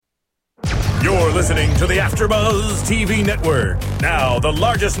You're listening to the AfterBuzz TV Network, now the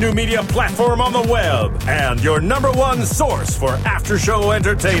largest new media platform on the web, and your number one source for after-show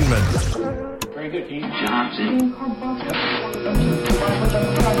entertainment. Very good, Dean Johnson.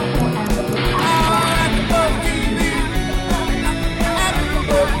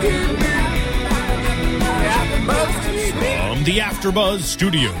 From the AfterBuzz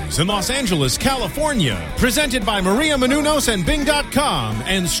Studios in Los Angeles, California, presented by Maria Menounos and Bing.com,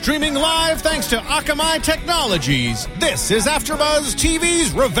 and streaming live thanks to Akamai Technologies, this is AfterBuzz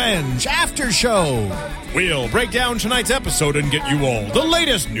TV's Revenge After Show. We'll break down tonight's episode and get you all the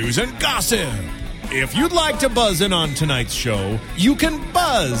latest news and gossip. If you'd like to buzz in on tonight's show, you can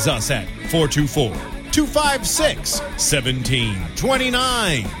buzz us at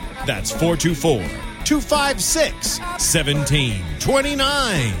 424-256-1729. That's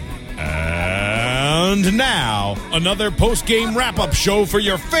 424-256-1729. And now, another post-game wrap-up show for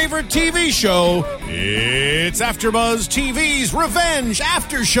your favorite TV show. It's AfterBuzz TV's Revenge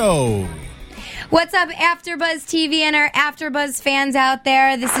After Show. What's up, AfterBuzz TV and our AfterBuzz fans out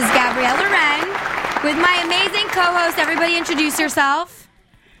there? This is Gabrielle Loren with my amazing co-host. Everybody introduce yourself.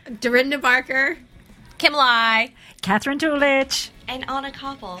 Dorinda Barker. Kim Lai. Catherine Tulich. And Anna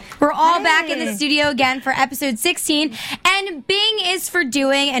Koppel. We're all back in the studio again for episode 16. And Bing is for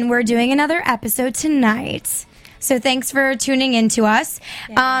doing, and we're doing another episode tonight. So thanks for tuning in to us.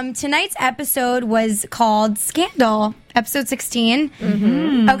 Yeah. Tonight's episode was called Scandal, episode 16.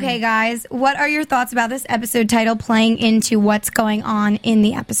 Mm-hmm. Okay, guys, what are your thoughts about this episode title playing into what's going on in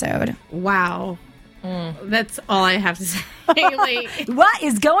the episode? Wow. That's all I have to say. Like, what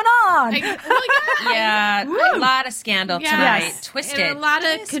is going on? Yeah, a lot of scandal tonight. Yes. Twisted. And a lot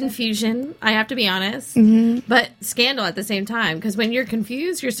of confusion, I have to be honest. Mm-hmm. But scandal at the same time. Because when you're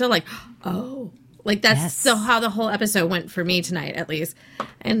confused, you're still like, oh. Like, that's so how the whole episode went for me tonight, at least.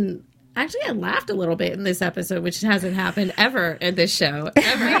 And actually, I laughed a little bit in this episode, which hasn't happened ever in this show.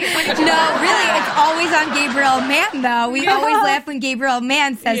 Ever. No, really, it's always on Gabriel Mann, though. We always laugh when Gabriel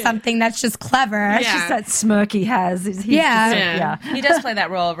Mann says something that's just clever. It's just that smirk he has. He does play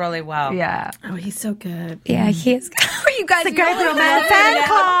that role really well. Yeah. Oh, he's so good. Yeah, he is. You guys, the Gabriel Mann fan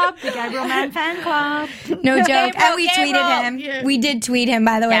club. The Gabriel Mann fan club. No joke. And we tweeted him. Yeah. We did tweet him,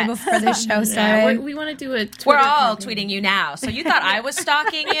 by the way, before the show started. We want to do a Twitter We're all tweeting you now. So you thought I was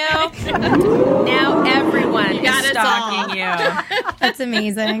stalking you? Now everyone is stalking you. That's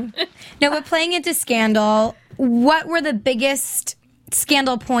amazing. No, but playing into Scandal, what were the biggest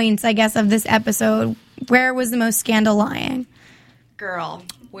scandal points, I guess, of this episode? Where was the most scandal lying? Girl,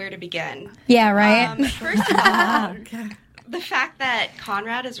 where to begin? Yeah, right? First of all, the fact that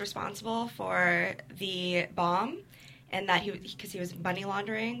Conrad is responsible for the bomb and that because he was money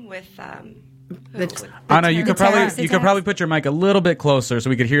laundering with... Anna, you could probably put your mic a little bit closer so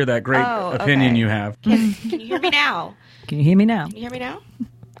we could hear that great opinion you have. Can you hear me now? Can you hear me now? Can you hear me now?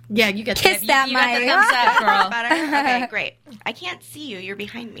 Yeah, you get Kiss that you mic. got the thumbs up, girl. Better? Okay, great. I can't see you. You're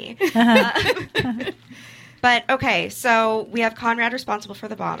behind me. But, okay, so we have Conrad responsible for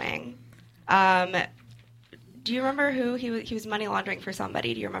the bombing. Do you remember who he was money laundering for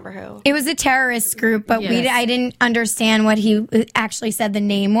somebody? Do you remember who? It was a terrorist group, but I didn't understand what he actually said the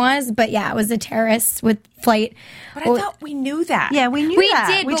name was. But yeah, it was a terrorist with flight. But I thought we knew that. Yeah, we knew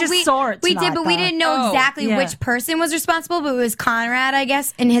that. We just saw it tonight, We did, but we didn't know exactly which person was responsible. But it was Conrad, I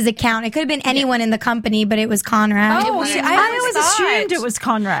guess, in his account. It could have been anyone in the company, but it was Conrad. Oh, I always assumed it was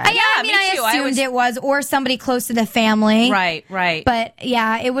Conrad. I assumed it was, or somebody close to the family. Right. But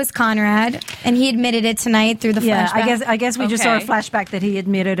yeah, it was Conrad, and he admitted it tonight through the flashback. I guess we just saw a flashback that he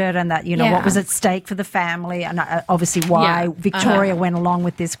admitted it, and that what was at stake for the family, and obviously why Victoria went along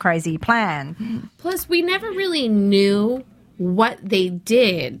with this crazy plan. Plus, we never really knew what they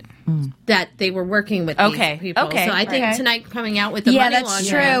did that they were working with these people. Okay. So I think tonight coming out with the money laundering.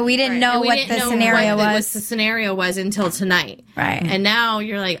 Yeah, that's true. We didn't know what the scenario was. The scenario was until tonight. Right. And now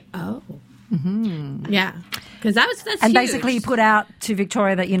you're like, oh. Mm-hmm. Yeah. Because that's and huge. basically, he put out to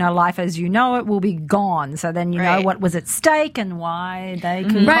Victoria that life as you know it will be gone. So then you know what was at stake and why they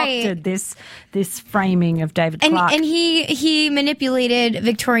concocted this framing of David Clarke. And he manipulated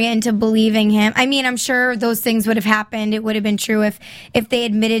Victoria into believing him. I mean, I'm sure those things would have happened. It would have been true if they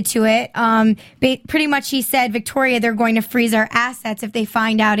admitted to it. Pretty much, he said, Victoria, they're going to freeze our assets if they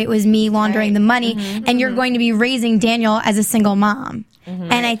find out it was me laundering the money, and you're going to be raising Daniel as a single mom.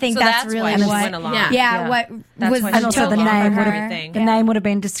 Mm-hmm. And I think that's really why what. She went along. What that's was, and also the name would have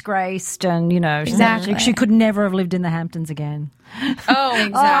been disgraced, and exactly. she could never have lived in the Hamptons again. Oh,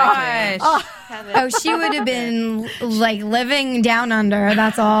 exactly. She would have been like living down under.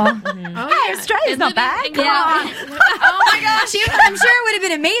 That's all. Mm-hmm. Hey, Australia's not bad. Come on. Oh my gosh, I'm sure it would have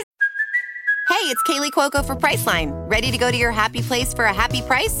been amazing. Hey, it's Kaylee Cuoco for Priceline. Ready to go to your happy place for a happy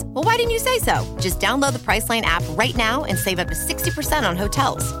price? Well, why didn't you say so? Just download the Priceline app right now and save up to 60% on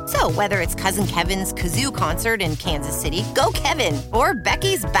hotels. So whether it's Cousin Kevin's Kazoo Concert in Kansas City, go Kevin, or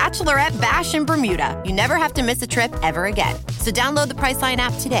Becky's Bachelorette Bash in Bermuda, you never have to miss a trip ever again. So download the Priceline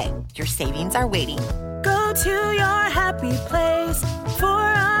app today. Your savings are waiting. Go to your happy place for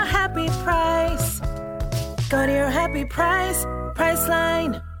a happy price. Go to your happy price,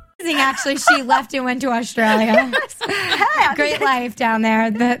 Priceline. Actually, she left and went to Australia. Great life down there,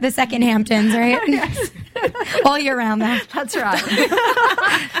 the second Hamptons, right? Yes. All year round, though. That's right.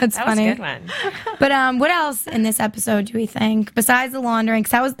 That's funny. Was a good one. But what else in this episode do we think besides the laundering?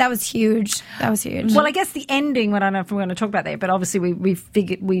 Because that was huge. That was huge. Well, I guess the ending. I don't know if we're going to talk about that, but obviously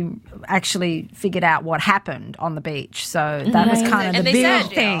we actually figured out what happened on the beach. So that was kind of the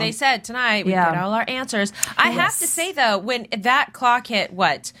big thing. They said tonight we get all our answers. I have to say though, when that clock hit,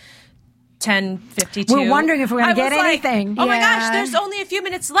 what? 10:52. We're wondering if we're going to get anything. Oh my gosh, there's only a few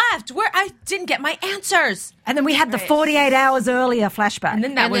minutes left. Where I didn't get my answers. And then we had the 48 hours earlier flashback. And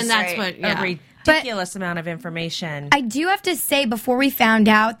then that's a ridiculous amount of information. I do have to say, before we found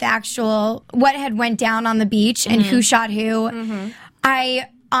out the actual what had went down on the beach and who shot who, I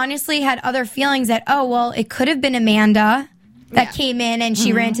honestly had other feelings that, it could have been Amanda that came in and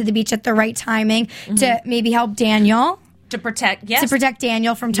she ran to the beach at the right timing to maybe help Daniel. To protect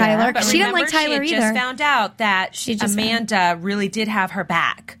Daniel from Tyler. But she didn't like Tyler she either. Just found out that Amanda really did have her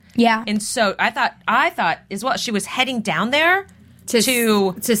back. Yeah, and so I thought as well. She was heading down there to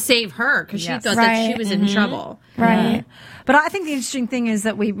save her because she thought that she was in trouble. Right. Yeah. But I think the interesting thing is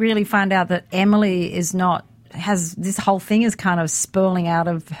that we really find out that Emily has this whole thing is kind of spurling out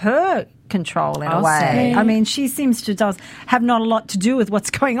of her control in a way. I mean, she seems to have not a lot to do with what's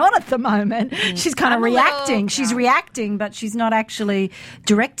going on at the moment. She's kind of reacting. She's reacting, but she's not actually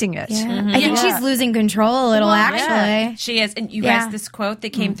directing it. Yeah. I think she's losing control a little, actually. She is. And you guys, this quote that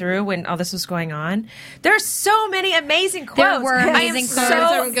came through when all this was going on, there's so many amazing quotes. There were amazing quotes.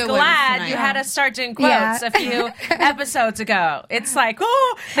 I am so glad you had us start doing quotes a few episodes ago. It's like, now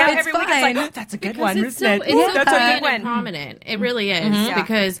every week it's like, that's a good one, isn't it? That's a good one. Prominent. It really is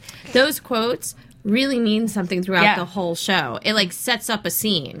because those quotes really mean something throughout the whole show. It sets up a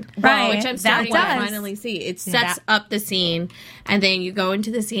scene, right? Which I'm starting to finally see. It sets up the scene, and then you go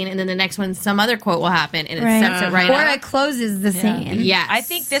into the scene, and then the next one, some other quote will happen, and it sets it right up. Or it closes the scene. Yes. I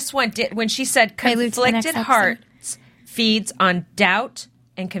think this one did when she said conflicted hearts feeds on doubt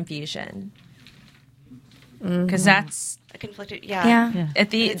and confusion. Because that's conflicted.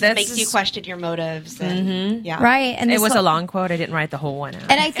 It makes you question your motives. And, right. And it was a long quote. I didn't write the whole one out.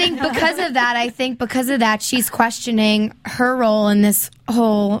 And I think because of that, she's questioning her role in this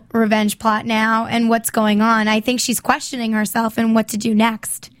whole revenge plot now and what's going on. I think she's questioning herself and what to do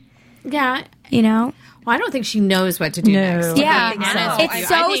next. Yeah. You know? Well, I don't think she knows what to do next. Yeah,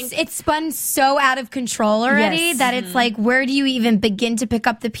 it's spun so out of control already that it's like, where do you even begin to pick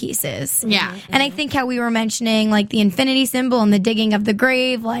up the pieces? Yeah, and I think how we were mentioning the infinity symbol and the digging of the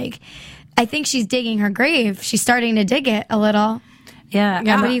grave. I think she's digging her grave. She's starting to dig it a little. Yeah.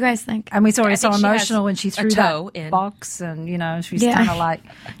 What do you guys think? And we saw her so emotional when she threw that box, and she's kind of like,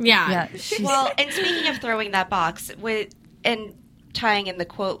 well, and speaking of throwing that box, tying in the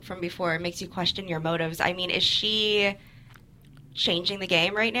quote from before, it makes you question your motives. I mean, is she changing the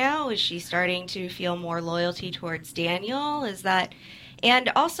game right now? Is she starting to feel more loyalty towards Daniel? And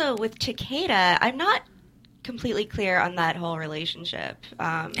also with Takeda, I'm not completely clear on that whole relationship.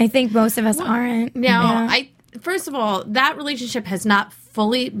 I think most of us aren't. No, first of all, that relationship has not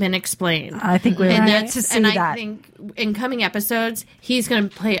fully been explained. I think we're yet to see that. I think in coming episodes, he's going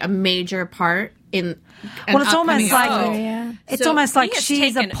to play a major part in. It's almost like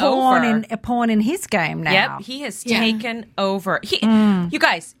she's a pawn in his game now. Yep, he has taken over. You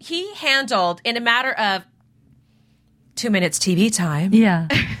guys, he handled in a matter of 2 minutes TV time. Yeah,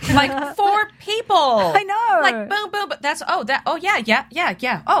 4 people. I know. Boom, boom. But that's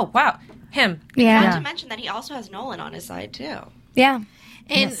yeah. Oh wow, him. Yeah. Not to mention that he also has Nolan on his side too. Yeah.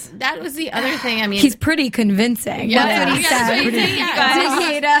 And that was the other thing. I mean, he's pretty convincing. Yeah, That's what he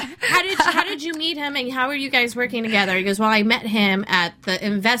said. How did you meet him, and how are you guys working together? He goes, well, I met him at the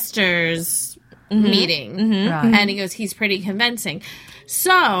investors meeting, and he goes, he's pretty convincing.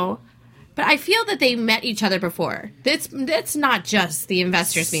 So. But I feel that they met each other before. That's not just the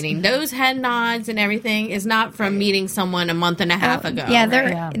investors meeting. Those head nods and everything is not from meeting someone a month and a half ago. Yeah,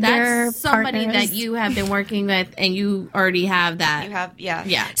 they're they're somebody partners that you have been working with, and you already have that. You have,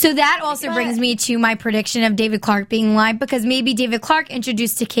 yeah. So that also brings me to my prediction of David Clark being live, because maybe David Clark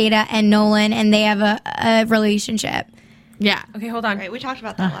introduced Takeda and Nolan, and they have a relationship. Yeah. Okay, hold on. Right, we talked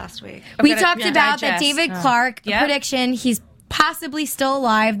about that last week. We talked about that David Clark prediction. He's possibly still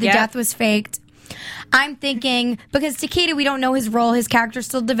alive. The death was faked. I'm thinking, because Takeda, we don't know his role. His character's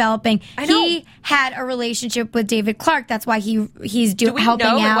still developing. He had a relationship with David Clark. That's why he's helping out. Do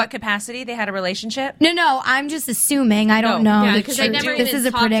we know in what capacity they had a relationship? No. I'm just assuming. I don't know. Yeah, because they never this is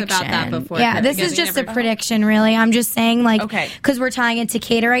a prediction. About that before. Yeah, this is just a prediction, really. I'm just saying, because we're tying in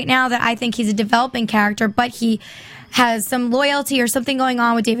Takeda right now, that I think he's a developing character, but he has some loyalty or something going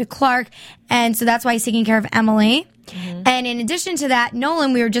on with David Clark, and so that's why he's taking care of Emily. Mm-hmm. And in addition to that,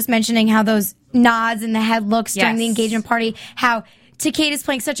 Nolan, we were just mentioning how those nods and the head looks during the engagement party, how Takeda's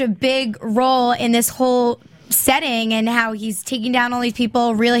playing such a big role in this whole setting and how he's taking down all these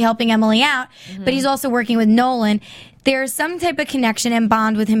people, really helping Emily out, but he's also working with Nolan. There's some type of connection and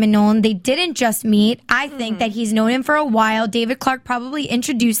bond with him and Nolan. They didn't just meet. I think that he's known him for a while. David Clark probably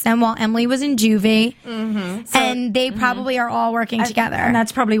introduced them while Emily was in juvie. And they probably are all working together. And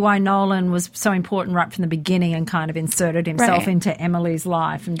that's probably why Nolan was so important right from the beginning and kind of inserted himself into Emily's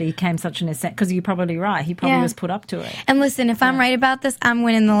life and became such an asset. Because you're probably right. He probably was put up to it. And listen, if I'm right about this, I'm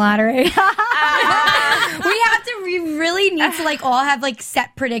winning the lottery. We really need to all have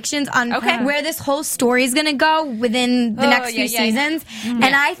set predictions on where this whole story is going to go within the next few seasons. And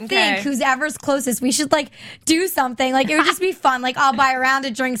I think whoever's closest, we should do something. It would just be fun. I'll buy a round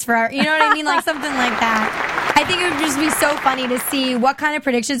of drinks for you know what I mean? Something like that. I think it would just be so funny to see what kind of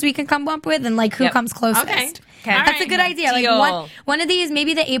predictions we can come up with and who comes closest. Okay. That's a good idea. One of these,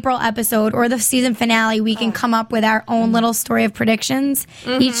 maybe the April episode or the season finale, we can come up with our own little story of predictions,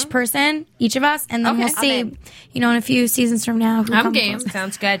 each person, each of us, and then we'll see, in a few seasons from now. Who I'm game. Closest.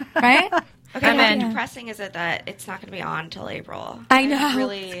 Sounds good. Right? Okay, how depressing is it that it's not going to be on until April? I know.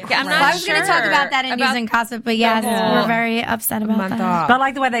 I'm not I was going to talk about that in news and gossip, but yes, we're very upset about that. But I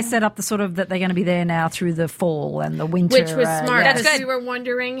like the way they set up the sort of that they're going to be there now through the fall and the winter. Which was smart. That's good. We were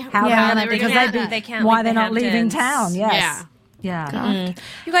wondering how they can't why they're not leaving town. Yes. Yeah.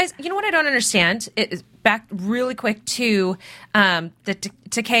 You guys, you know what I don't understand? It is back really quick to the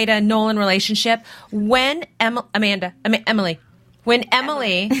Takeda-Nolan relationship. When Emily... When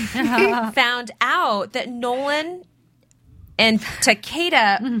Emily found out that Nolan and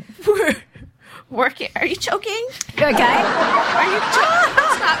Takeda were working, are you choking? You okay? Are you choking?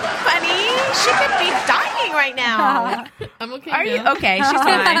 It's not funny. She could be dying right now. I'm okay. Are you okay? She's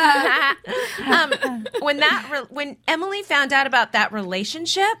fine. When Emily found out about that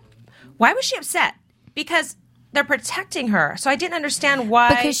relationship, why was she upset? Because they're protecting her. So I didn't understand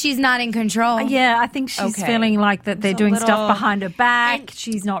why. Because she's not in control. Yeah, I think she's feeling like that they're doing stuff behind her back.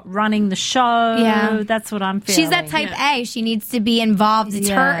 She's not running the show. Yeah. That's what I'm feeling. She's that type A. She needs to be involved. It's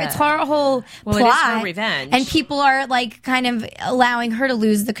her whole plot. It is her revenge. And people are kind of allowing her to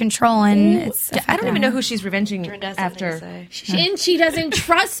lose the control. And I don't even know who she's revenging after. And she doesn't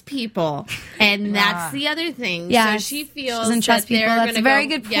trust people. And that's the other thing. Yeah. So she feels doesn't trust people. That's a very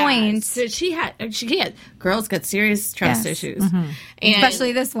good point. So she had girls got serious trust issues, and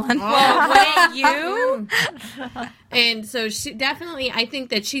especially this one. Wait, you? And so she definitely, I think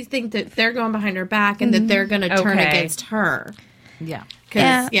that she thinks that they're going behind her back and that they're going to turn against her. Yeah,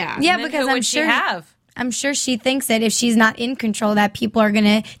 because I'm sure she thinks that if she's not in control, that people are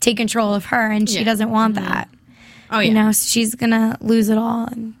going to take control of her, and she doesn't want that. Oh yeah, she's going to lose it all,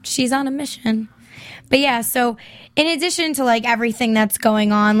 and she's on a mission. But yeah, so in addition to everything that's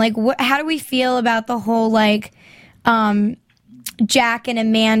going on, how do we feel about the whole Jack and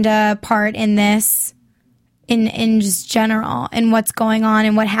Amanda part in this, in just general, and what's going on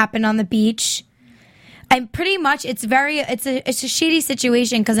and what happened on the beach? And pretty much, it's a shitty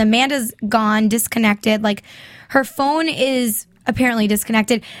situation because Amanda's gone, disconnected. Her phone is apparently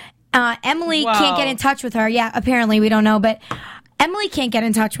disconnected. Emily can't get in touch with her. Yeah, apparently we don't know, but Emily can't get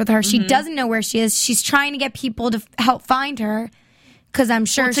in touch with her. She doesn't know where she is. She's trying to get people to help find her because I'm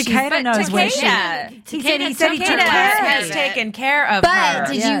sure Takeda knows where she is. He said he has taken care of her.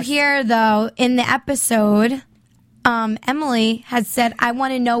 But did you hear, though, in the episode, Emily had said, I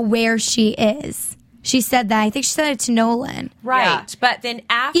want to know where she is. She said that. I think she said it to Nolan. Right. Yeah. But then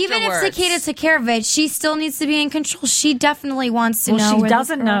afterwards... Even if Takeda took care of it, she still needs to be in control. She definitely wants to know where she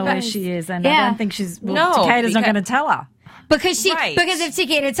doesn't know where she is, and I don't think she's... Takeda's not going to tell her. Because if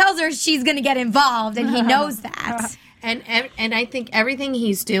Takeda tells her, she's going to get involved, and he knows that. And I think everything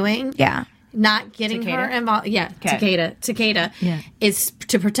he's doing, not getting her involved, Takeda, is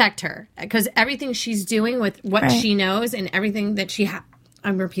to protect her. Because everything she's doing with what she knows and everything that she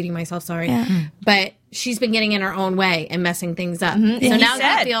I'm repeating myself, sorry. Yeah. But she's been getting in her own way and messing things up. Mm-hmm. So now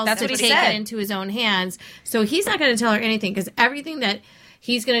he feels to take it into his own hands. So he's not going to tell her anything because everything that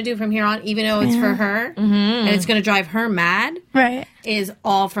he's going to do from here on, even though it's for her, and it's going to drive her mad, right, is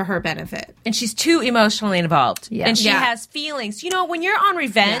all for her benefit. And she's too emotionally involved. Yeah. And she has feelings. You know, when you're on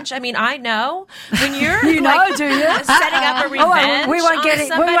revenge, I mean, I know. When you're You know, do you? setting up a revenge we won't get on it.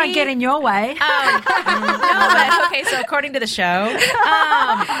 somebody, We won't get in your way. no, but okay, so according to the show,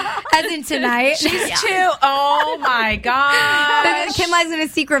 as in tonight, she's too, oh my gosh. Kim Li's going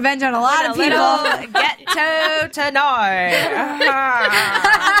to seek revenge on a lot of people. Get to tonight.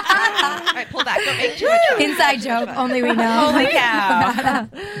 All right, pull back. Don't make too much. Inside joke, only we know. Holy cow.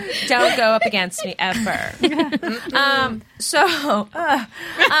 Don't go up against me ever.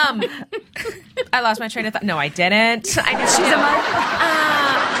 I lost my train of thought. No, I didn't. I just,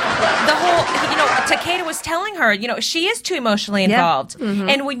 the whole, Takeda was telling her, she is too emotionally involved. Yeah. Mm-hmm.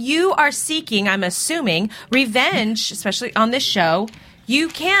 And when you are seeking, I'm assuming, revenge, especially on this show, you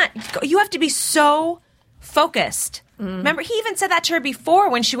have to be so focused. Remember, he even said that to her before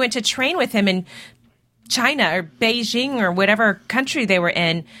when she went to train with him in China or Beijing or whatever country they were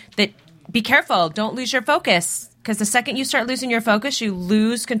in, that be careful, don't lose your focus. Because the second you start losing your focus, you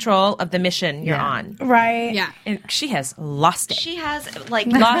lose control of the mission you're on. Right. Yeah. And she has lost it. She has,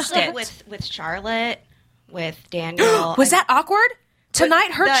 lost it. With Charlotte, with Daniel. Was that awkward? Tonight,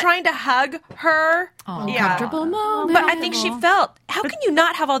 trying to hug her. Uncomfortable moment. But I think she felt, how can you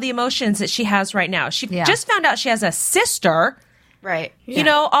not have all the emotions that she has right now? She just found out she has a sister. Right.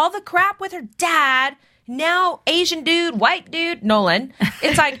 All the crap with her dad. Now, Asian dude, white dude, Nolan.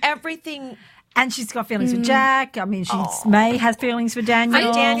 It's like everything. And she's got feelings for Jack. I mean, May has feelings for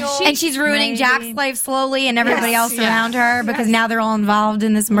Daniel. And she's ruining Jack's life slowly and everybody else around her because now they're all involved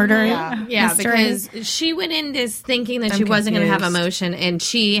in this murder. Yeah, because she went in this thinking that she wasn't going to have emotion, and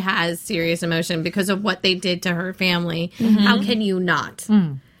she has serious emotion because of what they did to her family. Mm-hmm. How can you not?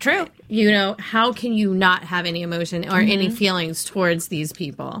 True. How can you not have any emotion or any feelings towards these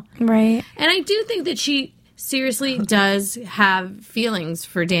people? Right. And I do think that she seriously does have feelings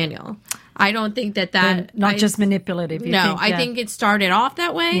for Daniel. I don't think that not just manipulative. I think it started off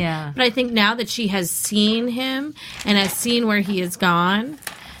that way. Yeah. But I think now that she has seen him and has seen where he has gone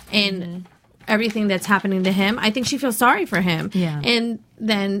and everything that's happening to him, I think she feels sorry for him. Yeah. And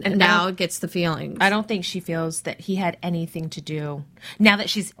then now it gets the feelings. I don't think she feels that he had anything to do. Now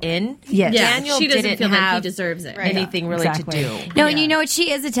that she's in, Daniel she doesn't feel that he deserves it. Anything really to do. No, and what?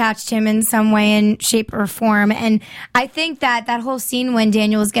 She is attached to him in some way, in shape or form. And I think that whole scene when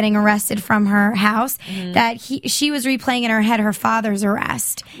Daniel was getting arrested from her house, that she was replaying in her head her father's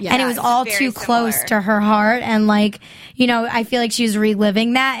arrest. Yeah, and it was all too close to her heart. And I feel like she was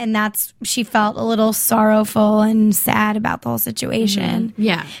reliving that, and she felt a little sorrowful and sad about the whole situation.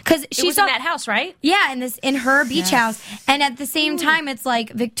 Yeah, because she was in that house, right? Yeah, in her beach house, and at the same time, it's like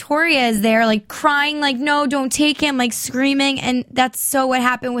Victoria is there, like crying, like no, don't take him, like screaming, and that's so what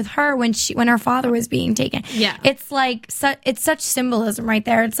happened with her when her father was being taken. Yeah, it's like it's such symbolism right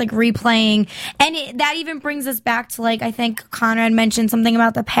there. It's like replaying, and that even brings us back to I think Conrad mentioned something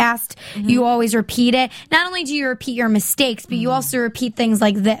about the past. Mm-hmm. You always repeat it. Not only do you repeat your mistakes, but you also repeat things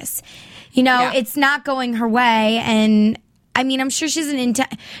like this. It's not going her way, and I mean, I'm sure she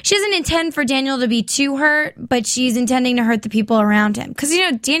doesn't intend for Daniel to be too hurt, but she's intending to hurt the people around him. Because,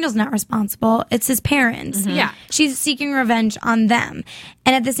 Daniel's not responsible. It's his parents. Mm-hmm. Yeah. She's seeking revenge on them.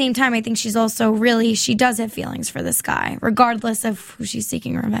 And at the same time, I think she's also she does have feelings for this guy, regardless of who she's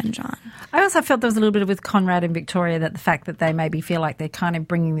seeking revenge on. I also felt there was a little bit with Conrad and Victoria, that the fact that they maybe feel like they're kind of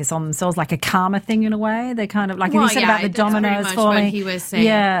bringing this on themselves, like a karma thing in a way. They're kind of like, he said about the dominoes falling. What he was saying.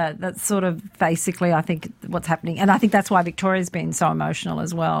 Yeah, that's sort of basically, I think, what's happening. And I think that's why Victoria's been so emotional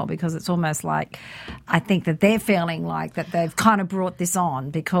as well, because it's almost like, I think that they're feeling like that they've kind of brought this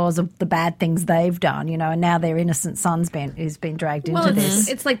on because of the bad things they've done, and now their innocent son's been dragged into this.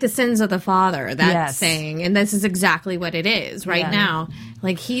 It's like the sins of the father, that saying, and this is exactly what it is right now.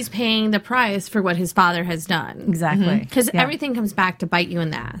 Like, he's paying the price for what his father has done. Exactly. Because everything comes back to bite you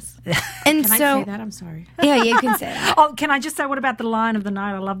in the ass. And can I say that? I'm sorry. Yeah, you can say that. Oh, can I just say, what about the line of the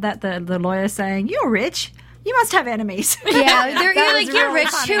night? I love that, the lawyer saying, "You're rich. You must have enemies." Yeah, you're rich.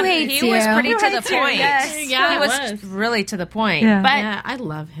 Who hates you? He was pretty to the point. Yes. Yeah, he was really to the point. Yeah. But I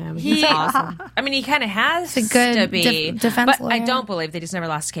love him. He's awesome. I mean, he kind of has a good to be. Defense but lawyer. I don't believe that he's never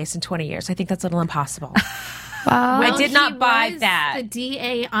lost a case in 20 years. I think that's a little impossible. Wow. I did not buy that. The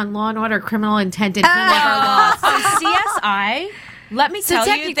DA on Law and Order Criminal Intent, and he never lost. On CSI, let me tell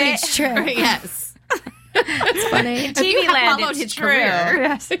you that it's true. Yes. It's funny. TV land, it's true.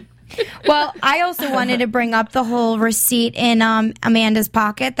 Yes. Well, I also wanted to bring up the whole receipt in Amanda's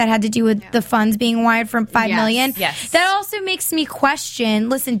pocket that had to do with the funds being wired from $5 million. Yes. That also makes me question.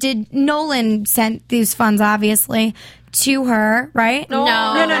 Listen, did Nolan send these funds? Obviously, to her, right? No.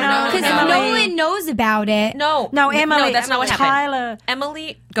 Because Nolan knows about it. No, Emily. No, that's not what happened. Tyler.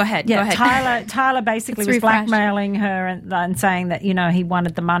 Emily, go ahead. Yeah, go ahead. Tyler basically Let's was refresh. blackmailing her and saying that he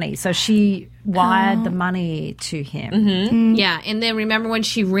wanted the money, so she wired the money to him. Mm-hmm. Yeah, and then remember when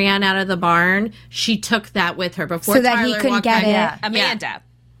she ran out of the barn, she took that with her before So that Tyler he couldn't walked get back. it.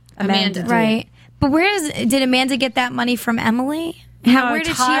 Amanda. did. Right. But did Amanda get that money from Emily? Where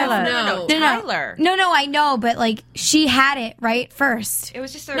did Tyler. she No, Tyler. No, I know, but like she had it right first. It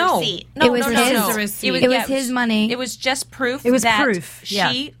was just a receipt. It was his. It was a receipt. It was his money. It was just proof. It was that proof,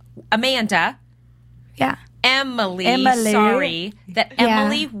 yeah. Amanda, Emily, sorry, that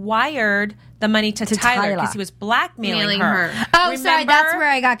Emily wired the money to Tyler because he was blackmailing her. Oh, sorry, that's where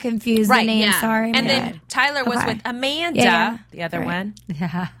I got confused. Right, the name, yeah. sorry. And then Tyler was with Amanda, the other one.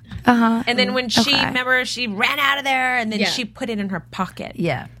 Yeah. And then when she ran out of there, and then she put it in her pocket.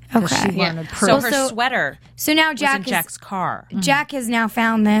 Yeah. Okay. She wanted proof. So her sweater. So now was in Jack's car. Jack has now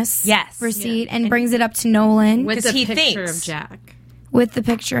found this receipt and brings it up to Nolan With the he picture thinks of Jack. with the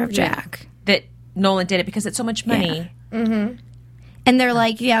picture of Jack. That Nolan did it because it's so much money. And they're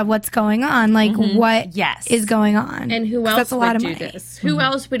like, what's going on? Like, what is going on? And who else that's a lot would of do money. this? Who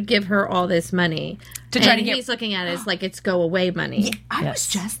else would give her all this money? To try and to get- he's looking at it as like it's go away money. I was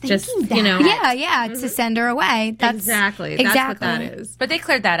just Just, you know. To send her away. That's Exactly. That's what that is. But they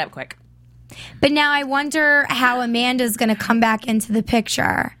cleared that up quick. But now I wonder how Amanda's going to come back into the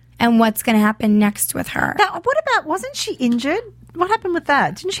picture and what's going to happen next with her. Now, what about, wasn't she injured? What happened with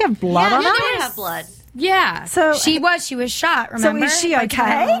that? Didn't she have blood on her? She did have blood. Yeah. So She was shot, remember? is she By okay?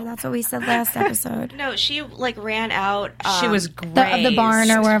 Tyler. That's what we said last episode. No, she ran out. She was grazed. The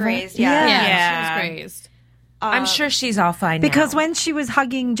barn or wherever. Grazed, Yeah. She was grazed. I'm sure she's all fine because now. when she was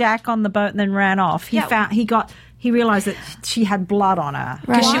hugging Jack on the boat and then ran off, he realized that she had blood on her.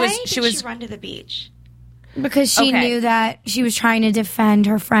 Right. Why she did was she run to the beach? Because she knew that she was trying to defend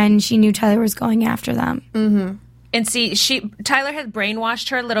her friend. She knew Tyler was going after them. Mm-hmm. And see, Tyler had brainwashed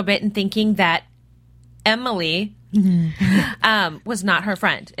her a little bit in thinking that Emily was not her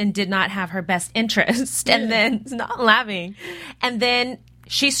friend and did not have her best interest. And then, not laughing. And then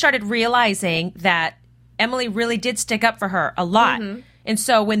she started realizing that Emily really did stick up for her a lot. And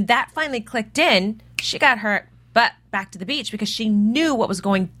so when that finally clicked in, she got her butt back to the beach because she knew what was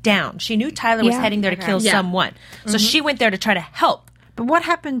going down. She knew Tyler was heading there to kill someone. So she went there to try to help. But what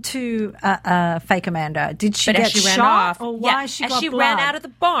happened to fake Amanda? Did she get she ran shot? off, Or why she got she blood? ran out of the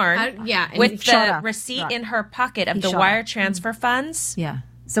barn and with he the shot her. receipt Right. in her pocket of He the shot wire her. transfer funds. Yeah.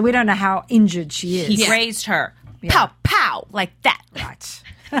 So we don't know how injured she is. He grazed her. Pow, pow, like that. Right.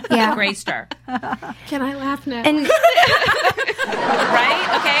 Yeah. Grazed her. Can I laugh now? And Right?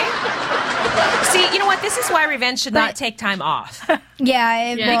 Okay. See, you know what? This is why revenge should not take time off. because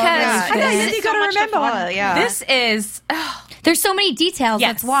I know, you got to remember. This is. there's so many details.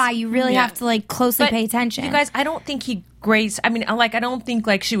 Yes. That's why you really have to like closely pay attention. You guys, I don't think he grazed. I mean, like, I don't think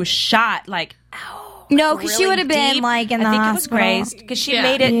like she was shot. Like, no, because she really would have been deep. like in the I think hospital. it was grazed because she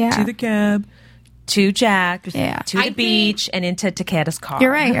made it Yeah. to the cab, to Jack, to I the beach, and into Takeda's car.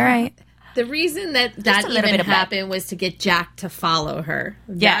 You're right. The reason that a that little even bit of happened was to get Jack to follow her.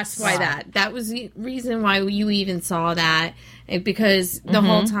 Yes. That's why that was the reason why you even saw that. Because the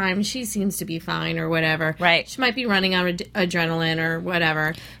whole time she seems to be fine or whatever. Right. She might be running on adrenaline or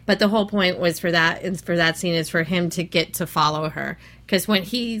whatever. But the whole point was for that scene is for him to get to follow her. Because when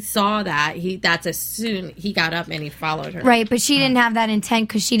he saw that, that's as soon he got up and he followed her. Right, but she didn't have that intent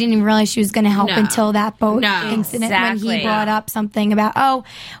because she didn't even realize she was going to help No. until that boat No. incident when Exactly. he brought up something about,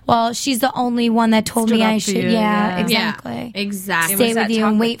 she's the only one that told Stood me up I for should. you, Yeah, yeah. exactly. Yeah, exactly. Stay was that with you talk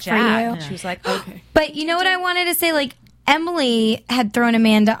and with wait for Jack. you. She was like, okay. But you know what I wanted to say? Like, Emily had thrown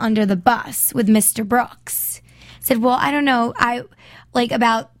Amanda under the bus with Mr. Brooks. Said, well, I don't know.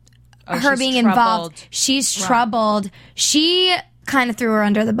 About her she's being troubled. involved. She's troubled. She kind of threw her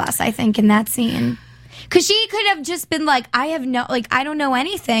under the bus, I think, in that scene. Because she could have just been like, I don't know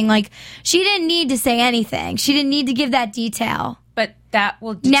anything. Like, she didn't need to say anything. She didn't need to give that detail. But that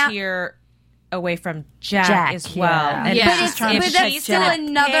will deter away from Jack as well. yeah. And Yeah. But, She's it's, trying to but shake that's still Jack.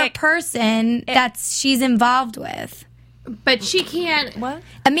 another person that she's involved with. But she can't. What?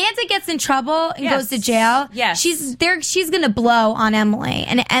 Amanda gets in trouble and Yes. goes to jail. Yes. She's going to blow on Emily,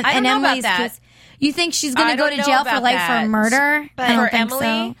 and don't know about Emily's that. just. You think she's going I to go don't to know jail for about life that. for murder? But I don't for think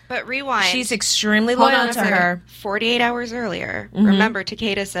Emily, so. But rewind. she's extremely Hold loyal on a to second. her. 48 hours earlier, remember,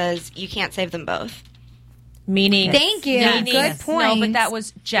 Takeda says you can't save them both. Meaning, Thank you. meaning- Good point. No, but that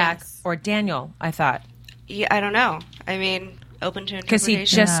was Jack or Daniel. I thought Yeah, I don't know. I mean, open to because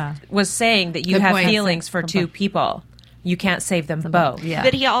interpretation. he just was saying that you Good have point. feelings for two people. You can't save them both. Yeah.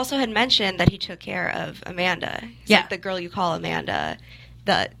 But he also had mentioned that he took care of Amanda. He's like, the girl you call Amanda,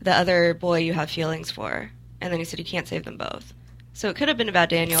 the other boy you have feelings for. And then he said you can't save them both. So it could have been about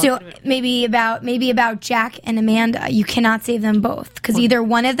Daniel. So maybe about Jack and Amanda. You cannot save them both because either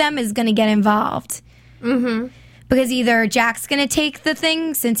one of them is going to get involved. Mm-hmm. Because either Jack's going to take the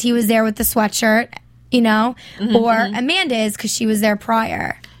thing since he was there with the sweatshirt, or Amanda is because she was there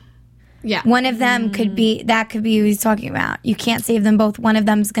prior. Yeah. One of them could be who he's talking about. You can't save them both. One of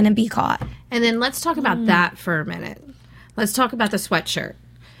them's going to be caught. And then let's talk about that for a minute. Let's talk about the sweatshirt.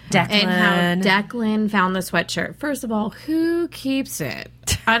 Declan. And how Declan found the sweatshirt. First of all, who keeps it?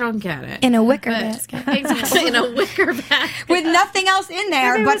 I don't get it. In a wicker basket. Exactly, in a wicker basket. With nothing else in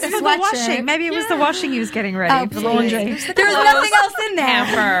there Maybe but it the was sweatshirt. washing. Maybe it was the washing he was getting ready for laundry. There's nothing else in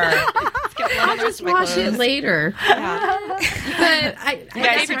there. I'll just wash it later. Yeah. But You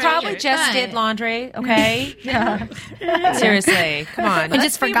guys, you probably just did laundry, okay? Seriously, come on. And Let's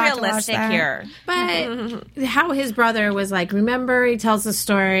just be forgot to wash realistic that. here. But how his brother was like, remember, he tells the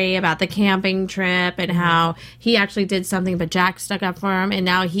story about the camping trip and how he actually did something, but Jack stuck up for him, and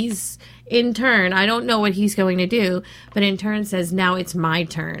now he's, in turn, I don't know what he's going to do, but in turn says, now it's my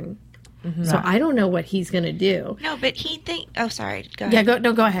turn. So I don't know what he's going to do. No, but oh, sorry. Go ahead. Yeah,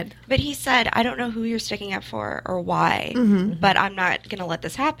 go ahead. But he said, I don't know who you're sticking up for or why, but I'm not going to let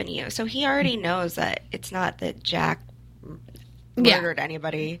this happen to you. So he already knows that it's not that Jack murdered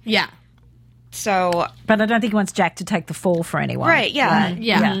anybody. Yeah. So, but I don't think he wants Jack to take the fall for anyone. Right, yeah.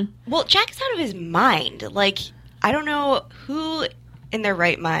 Yeah. Well, Jack's out of his mind. Like, I don't know who in their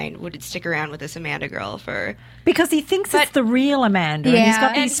right mind would stick around with this Amanda girl for... Because he thinks it's the real Amanda. And he's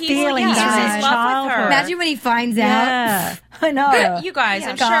got these feelings in his childhood. Imagine when he finds out. Yeah, I know. You guys,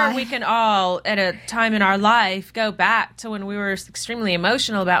 I'm sure we can all, at a time in our life, go back to when we were extremely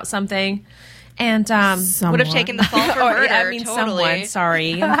emotional about something. And would have taken the fall for murder. Someone.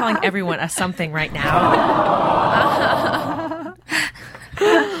 Sorry, I'm calling everyone a something right now.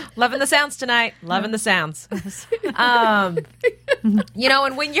 Loving the sounds tonight. Loving the sounds. And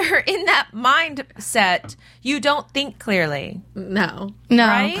when you're in that mindset, you don't think clearly. No,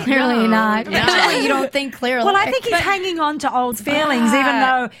 right? Clearly not. Actually, you don't think clearly. Well, I think he's hanging on to old feelings, even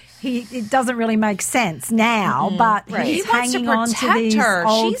though it doesn't really make sense now. But he's hanging on to these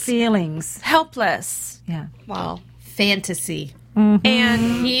old feelings. Helpless. Yeah. Wow. Fantasy. Mm-hmm.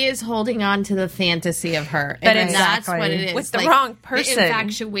 And he is holding on to the fantasy of her. But and that's what it is. With the wrong person. The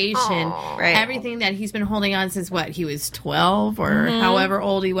infatuation. Right. Everything that he's been holding on since he was 12 or however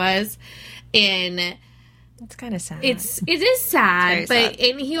old he was. And it's kind of sad. It is sad, sad.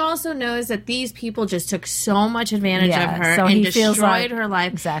 And he also knows that these people just took so much advantage of her so and he feels destroyed like- her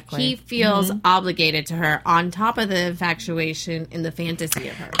life. Exactly. He feels obligated to her on top of the infatuation and the fantasy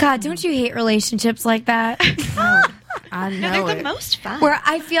of her. God, don't you hate relationships like that? I know No, they're it. the most fun. Where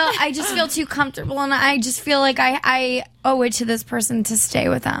I just feel too comfortable, and I just feel like I owe it to this person to stay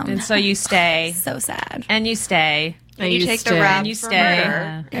with them. And so you stay. So sad. And you stay. and you take the rap And you for stay.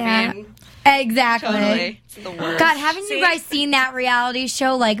 murder. Yeah. I mean, Exactly. totally. It's the worst. God, haven't you guys seen that reality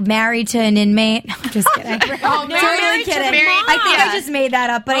show, like Married to an Inmate? I'm just kidding. Oh, Totally kidding. I think I just made that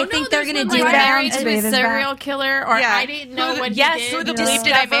up, but I think they're going to do Married that. to a serial killer, or I didn't know what Yes, he through did. the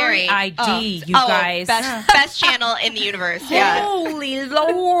Did I marry? ID, you guys. Best channel in the universe. Yeah. Holy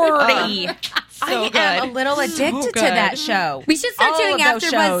lordy. So I good. am a little addicted to that show. We should start All doing of those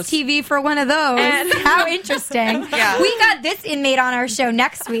AfterBuzz shows. TV for one of those. How interesting. Yeah. We got this inmate on our show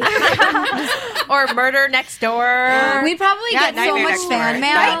next week. Or Murder Next Door. We'd probably get so Nightmare much Next fan Door.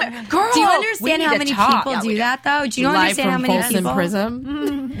 mail. Girl, do you we understand need how to many talk. people Yeah, do we that, though? Do you Live understand how from many Folsom people?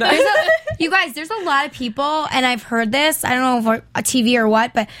 Prison. You guys, there's a lot of people, and I've heard this. I don't know if a TV or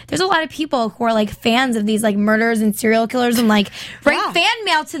what, but there's a lot of people who are like fans of these like murders and serial killers, and like write fan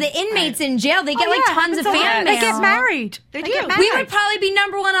mail to the inmates in jail. They get like tons of fan mail. They get married. They do. We would probably be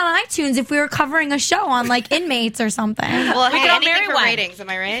number one on iTunes if we were covering a show on like inmates or something. Well, We hey, could all anything marry for one. ratings, am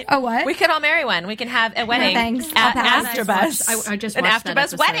I right? Oh, what? We could all marry one. We can have a wedding. thanks. I'll At pass. AfterBuzz. I just an watched that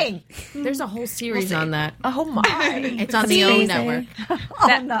AfterBuzz episode. wedding. There's a whole series on that. Oh my! It's on the OWN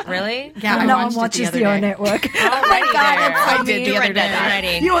network. Really? Yeah, I no watched one it the watches other the O day. Network. Alrighty there. I did the other day.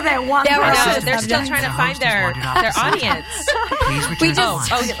 Already. You're that one Yeah, we're I person. know, they're still trying to find their audience. Please return to Oh,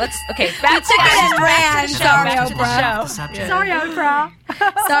 lunch. let's back to and the ran. show. Sorry, Back to the Oprah. show. Subject. Sorry, Oprah.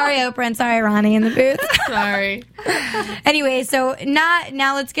 Sorry, Oprah, and sorry, Ronnie in the booth. Sorry. Anyway, so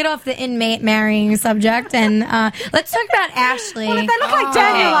now let's get off the inmate marrying subject and let's talk about Ashley. Well, if they look like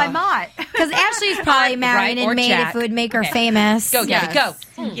Daniel, I might. Because Ashley's probably marrying Right, an or inmate Jack. if it would make her Okay. famous. Go, Gabby, go.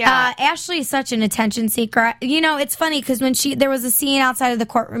 Yeah. Ashley's such an attention seeker. You know, it's funny because when there was a scene outside of the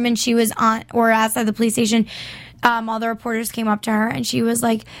courtroom and she was outside the police station, all the reporters came up to her and she was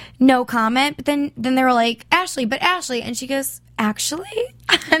like, no comment. But then they were like, Ashley, and she goes, actually?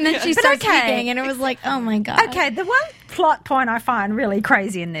 And then she starts speaking, and it was like, oh my God. Okay, the one plot point I find really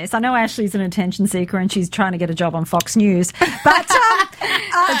crazy in this, I know Ashley's an attention seeker and she's trying to get a job on Fox News, but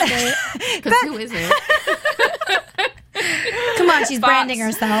because who isn't? Come on, she's branding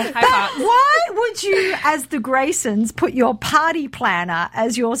herself. But why would you, as the Graysons, put your party planner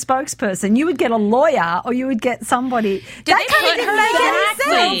as your spokesperson? You would get a lawyer, or you would get somebody. That kind of make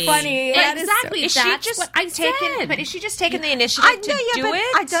any sense. So funny. Exactly. Is she just taking the initiative to do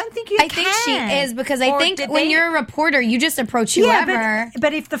it? I don't think I think she is, because I think when you're a reporter, you just approach whoever. Yeah,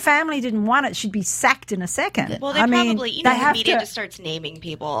 but if the family didn't want it, she'd be sacked in a second. Well, the media just starts naming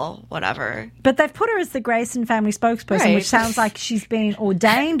people, whatever. But they've put her as the Grayson family spokesperson, which sounds like she's been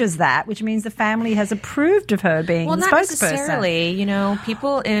ordained as that, which means the family has approved of her being the spokesperson. Well, not necessarily.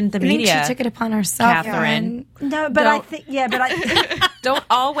 People in the media. She took it upon herself, Catherine. No, but I think, don't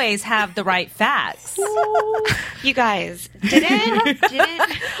always have the right facts. You guys didn't.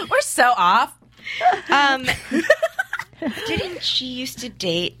 We're so off. Didn't she used to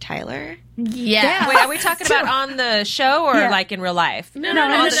date Tyler? Yeah. Wait, are we talking about on the show or like in real life? No,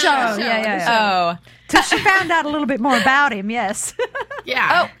 on the show. Yeah. Oh. So she found out a little bit more about him, yes.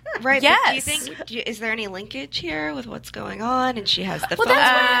 Yeah. Oh, right. Yes. But do you think, is there any linkage here with what's going on? And she has the Well, phone.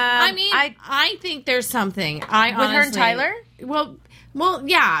 that's what I think there's something. With her and Tyler? Well,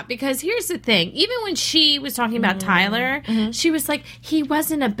 yeah, because here's the thing. Even when she was talking about Tyler, she was like, he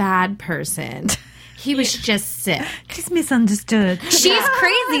wasn't a bad person. He was just sick. She's misunderstood. She's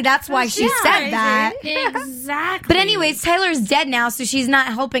crazy. That's why she said that. Exactly. But anyways, Tyler's dead now, so she's not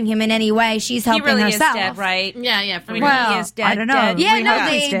helping him in any way. She's helping he really herself. Is dead, right? Yeah. He is dead. I don't know. Dead.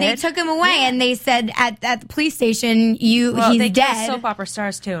 Yeah, they took him away, and they said at the police station, he's they dead. kill soap opera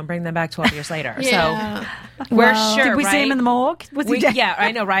stars too and bring them back 12 years later. Yeah. So we're sure. Did we see him in the morgue? Was he dead? Yeah,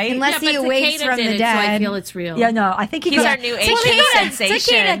 I know, right? Unless he awakes from the dead. So I feel it's real. Yeah, no, I think he's our new Asian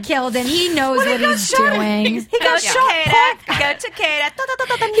sensation. Takeda killed him. He knows what he's doing. He got shot. Go Takeda.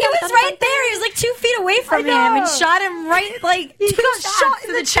 He was right there. He was like 2 feet away from him and shot him right, like, he two got shots shot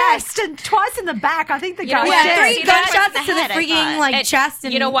in the chest and twice in the back. I think the guy was dead. 3 gunshots to the freaking chest.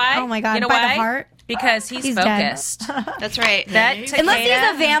 And you know why? Oh my God! You know by why? the heart. Because he's focused. That's right. Unless he's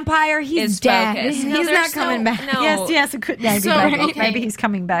a vampire, he's dead. Focused. He's not coming back. No. Yes, it could. Maybe he's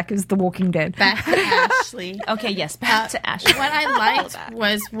coming back as The Walking Dead. Back to Ashley. Okay, yes, back to Ashley. What I liked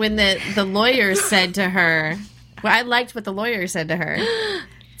was when the lawyer said to her. Well, I liked what the lawyer said to her.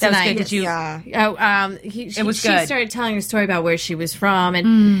 That was good. Did you? Yeah. It was good. She started telling her story about where she was from,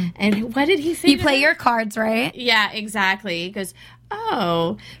 and what did he say? You play your cards, right? Yeah, exactly. He goes,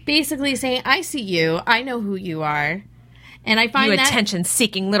 "Oh, basically saying, I see you. I know who you are." And I find that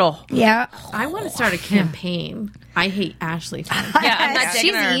attention-seeking little. Yeah. I want to start a campaign. I hate Ashley. Yeah, I'm not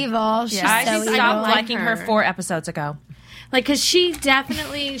digging her. She's evil. She's I so evil. stopped liking her 4 episodes ago. Like, because she's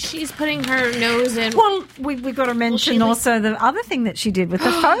putting her nose in. Well, we've got to mention also the other thing that she did with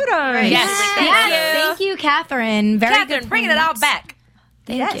the photos. Thank you, Catherine. Very good. Bringing it all back.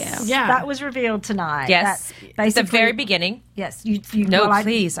 Thank you. Yeah. That was revealed tonight. Yes. At the very beginning. Yes.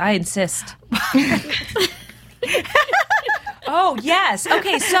 Please. I insist. Oh, yes.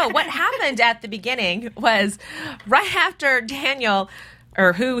 Okay, so what happened at the beginning was right after Daniel,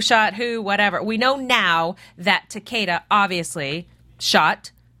 or who shot who, whatever, we know now that Takeda obviously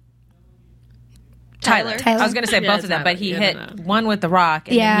shot Tyler. I was going to say both of them, but he hit one with the rock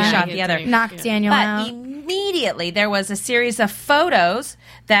and then he shot the other. Knocked Daniel out. But immediately there was a series of photos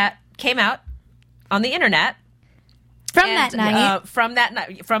that came out on the internet. From that night. From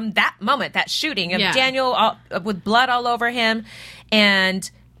that moment, that shooting of Daniel with blood all over him. And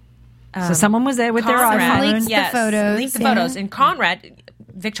so someone was there with their iPhone. Leaked the photos. Leaked the photos. And Conrad,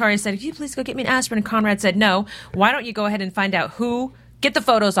 Victoria said, "Could you please go get me an aspirin?" And Conrad said, "No. Why don't you go ahead and find out get the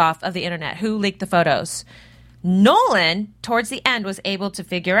photos off of the internet, who leaked the photos?" Nolan, towards the end, was able to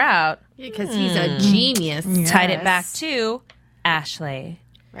figure out. Because he's a genius. Tied it back to Ashley.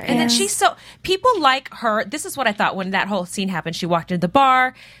 Right. And then people like her. This is what I thought when that whole scene happened. She walked into the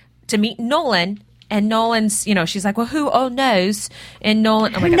bar to meet Nolan. And Nolan's, she's like, well, who knows? And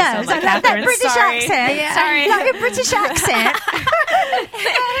Nolan, oh my God, I sound like Catherine. That British accent. Yeah. Sorry. Like a British accent. Who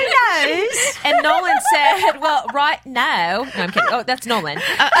knows? And Nolan said, well, right now. No, I'm kidding. Oh, that's Nolan.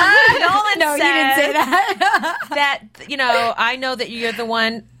 Nolan No, said you didn't say that. that, I know that you're the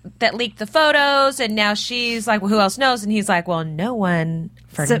one that leaked the photos. And now she's like, well, who else knows? And he's like, well, no one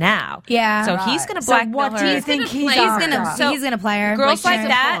for now. Yeah. So he's going to blackmail what her. do you think he's gonna play her? Girls like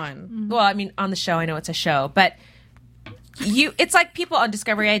that. Fun. Well, I mean, on the show, I know it's a show, but it's like people on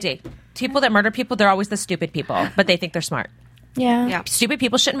Discovery ID. people that murder people, they're always the stupid people, but they think they're smart. Yeah. Stupid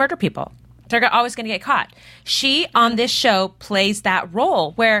people shouldn't murder people. They're always going to get caught. She, on this show, plays that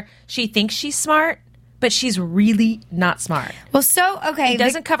role where she thinks she's smart, but she's really not smart. Well, okay. It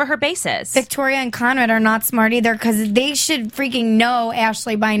doesn't cover her bases. Victoria and Conrad are not smart either because they should freaking know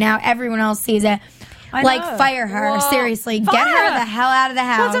Ashley by now. Everyone else sees it. Fire her. Well, seriously. Get her the hell out of the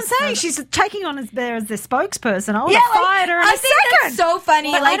house. That's what I'm saying. She's taking on as the spokesperson. I would have fired her in a second. That's so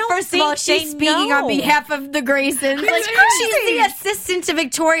funny. But first of all, she's speaking on behalf of the Graysons. She's the assistant to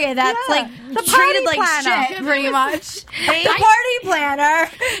Victoria that's treated like shit, pretty much. The party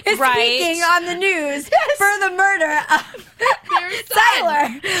planner is speaking on the news for the murder of Tyler,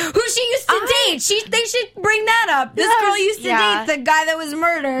 who she used to date. They should bring that up. This girl used to date the guy that was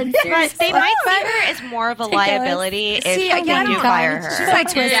murdered. Right. They might see her as more of a liability if they do fire her. She's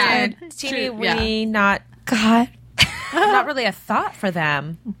like twisted. Teeny not really a thought for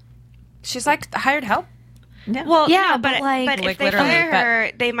them. She's like hired help. Yeah. Well, but if they fire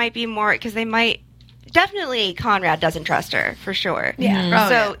her, they might be more because they might. Definitely, Conrad doesn't trust her for sure. Yeah.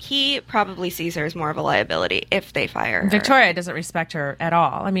 So he probably sees her as more of a liability if they fire her. Victoria doesn't respect her at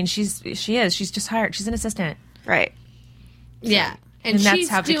all. I mean, she's just hired. She's an assistant. Right. Yeah. And that's she's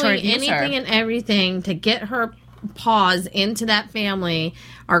how Victoria doing anything and everything to get her paws into that family,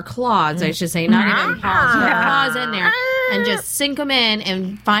 or claws, I should say, not even paws, her paws in there, and just sink them in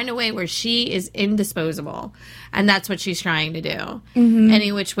and find a way where she is indisposable. And that's what she's trying to do,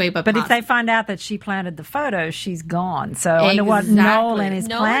 any which way but if they find out that she planted the photos, she's gone. So I wonder what Nolan is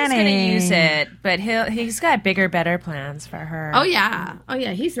planning. Nolan's going to use it, but he's got bigger, better plans for her. Oh yeah,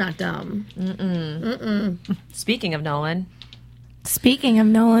 he's not dumb. Speaking of Nolan,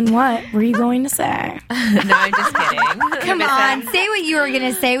 what were you going to say? No, I'm just kidding. Come on, say what you were going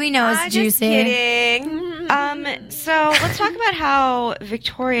to say. We know it's juicy. Just kidding. So let's talk about how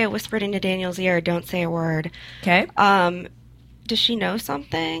Victoria whispered into Daniel's ear, "Don't say a word." Okay. Does she know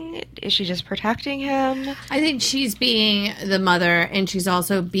something? Is she just protecting him? I think she's being the mother, and she's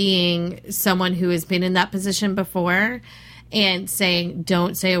also being someone who has been in that position before. And saying,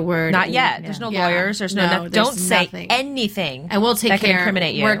 don't say a word. Not yet. There's no lawyers. There's don't say anything. And we'll take care.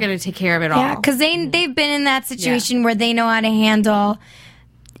 Incriminate you. We're going to take care of it all. Yeah, because they've been in that situation where they know how to handle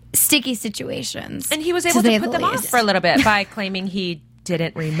sticky situations. And he was able to put them off for a little bit by claiming he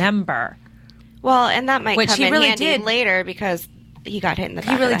didn't remember. Well, and that might come in handy later because he got hit in the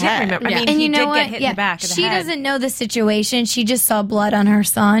back. He really of the head. remember. I mean, he did get hit in the back of the head. She doesn't know the situation. She just saw blood on her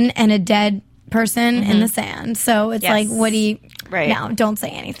son and a dead person in the sand. So it's like, what do you... Right. No, don't say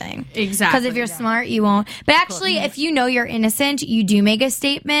anything. Exactly. Because if you're smart, you won't. But actually, if you know you're innocent, you do make a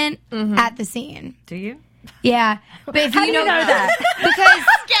statement at the scene. Do you? Yeah. But if How do you know that? Because...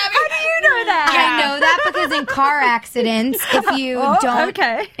 How do you know that? I know that because in car accidents,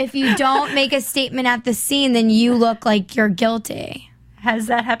 if you don't make a statement at the scene, then you look like you're guilty. Has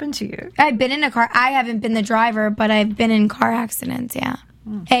that happened to you? I've been in a car. I haven't been the driver, but I've been in car accidents, yeah.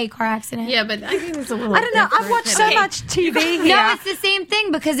 Hey, car accident. Yeah, but I think it's a little. I don't know. I've watched so much TV here. No, it's the same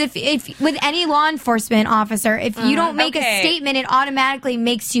thing because if with any law enforcement officer, if you don't make a statement, it automatically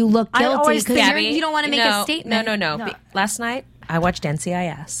makes you look guilty because you don't want to make a statement. No. Last night I watched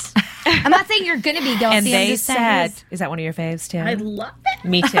NCIS. I'm not saying you're going to be guilty. And they said, "Is that one of your faves too?" I love it.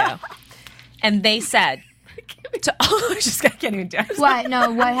 Me too. And they said. I can't even do it. What?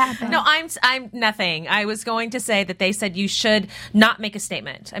 No, what happened? No, I'm nothing. I was going to say that they said you should not make a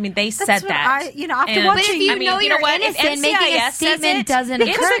statement. I mean, they said that. After watching, but if you know you're innocent, making a statement doesn't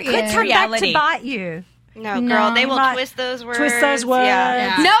hurt you. It could come back to bite you. No, girl, they will twist those words.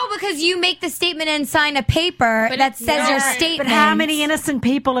 Yeah. No, because you make the statement and sign a paper that says your statement. But how many innocent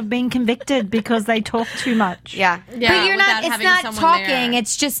people have been convicted because they talk too much? Yeah. But you're not. It's not talking.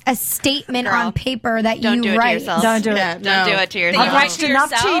 It's just a statement on paper that you write. Don't do it. Don't do it to yourself. I've watched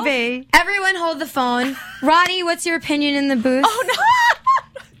enough TV. Everyone, hold the phone. Ronnie, what's your opinion in the booth? Oh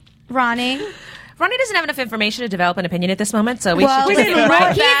no, Ronnie doesn't have enough information to develop an opinion at this moment, so we should just get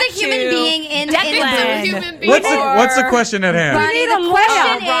right back he's a human being in the booth. What's the question at hand? Ronnie, the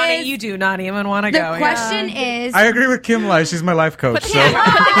question is... Ronnie, you do not even want to go. The question is... I agree with Kim Lai. She's my life coach. Put the camera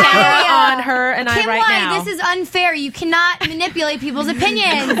on her and Kim I right Lai, now. this is unfair. You cannot manipulate people's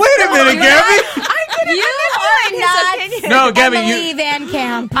opinions. Wait a minute, Gabby. You are not No, Gabby, Emily Van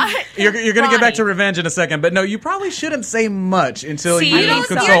Camp. You're going to get back to revenge in a second, but no, you probably shouldn't say much until you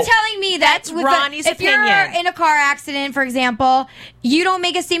consult. You're telling me that's Ronnie's if opinion. you're in a car accident, for example, you don't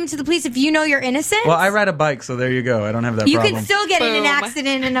make a statement to the police if you know you're innocent? Well, I ride a bike, so there you go. I don't have that problem. You can still get in an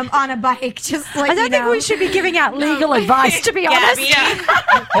accident on a bike, just like I don't think we should be giving out legal advice, to be honest.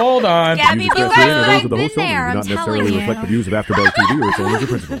 Hold on. Gabby, Views you expressed guys, here are those I've of the been host only there. and I'm do not necessarily telling reflect the you. views of AfterBuzz TV or its owners or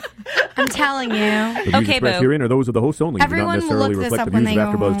principals. I'm telling you. The views Okay, expressed boo. herein are those of the host only and do Everyone not will necessarily look this reflect up the when views they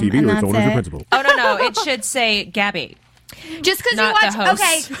of go AfterBuzz home, TV and or its that's owners or it. principals. Oh, no. It should say Gabby. Just because you Not watch, the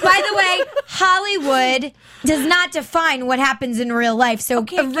host. okay. By the way, Hollywood does not define what happens in real life. So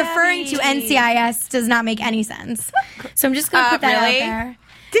referring to NCIS does not make any sense. So I'm just going to put that really? out there.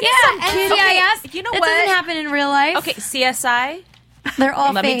 Didn't some kid- NCIS. Okay, you know that what? doesn't happen in real life. Okay, CSI. They're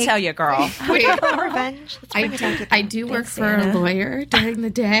all Let fake. me tell you, girl. Wait, revenge. I do work for a lawyer during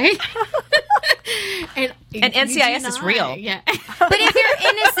the day. and NCIS is real. Yeah. But if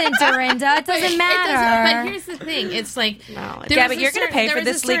you're innocent, Dorinda, it doesn't matter. But here's the thing. It's like, Gabby, you're going to pay for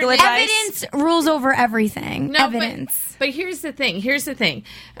this legal advice? Evidence rules over everything. No, Evidence. But here's the thing.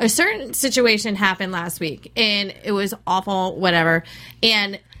 A certain situation happened last week, and it was awful, whatever.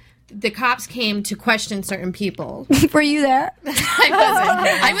 And the cops came to question certain people. Were you there? I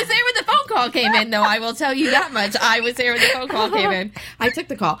wasn't. I was there when the phone call came in, though. I will tell you that much. I was there when the phone call came in. I took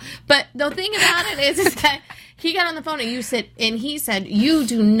the call. But the thing about it is that he got on the phone and he said, you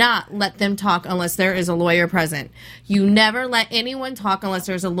do not let them talk unless there is a lawyer present. You never let anyone talk unless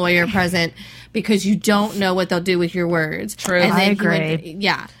there's a lawyer present because you don't know what they'll do with your words. True. And I then agree.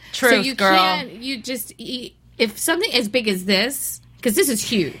 So you girl. can't, if something as big as this, because this is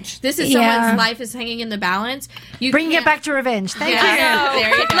huge. This is someone's life is hanging in the balance. You Bring can't- it back to revenge. Thank Yeah. you. There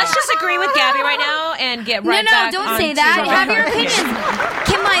you go. Let's just agree with Gabby right now and get right back don't on say to that. the Have your record. opinions.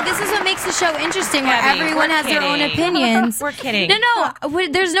 Kimai, this is what makes the show interesting, where Gabby, everyone we're has their own kidding. opinions. We're kidding. No,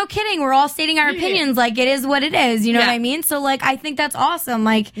 there's no kidding. We're all stating our opinions like it is what it is. You know what I mean? So, like, I think that's awesome.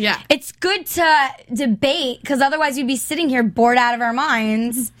 Like, it's good to debate because otherwise we'd be sitting here bored out of our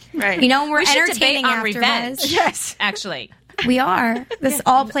minds. Right. You know, we're We should entertaining debate on after revenge. this. Yes, actually. We are. This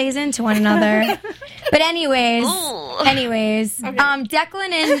all plays into one another. But anyways,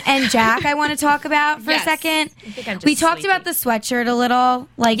 Declan and Jack I want to talk about for a second. We talked about the sweatshirt a little.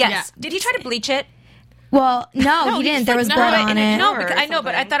 Like, Yes. Did he try to bleach it? Well, no, he didn't. There was blood on it. No, I know,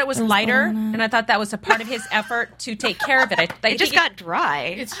 but I thought it was lighter, and I thought that was a part of his effort to take care of it. It just got dry.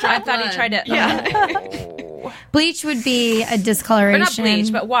 It's dry I thought he tried to. Yeah. Bleach would be a discoloration. Or not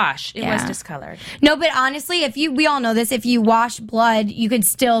bleach, but wash. It was Yeah. discolored. No, but honestly, we all know this. If you wash blood, you could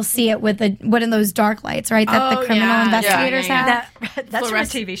still see it with one of those dark lights, right? That the criminal investigators have. That's from a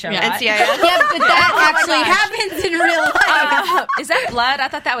TV show. Yeah. Right? NCIS. Yeah, but that actually happens in real life. Is that blood? I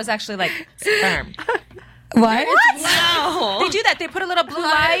thought that was actually like sperm. What? No. They do that. They put a little blue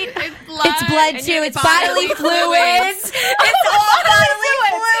light. It's blood And too. you- It's bodily fluids. It's all bodily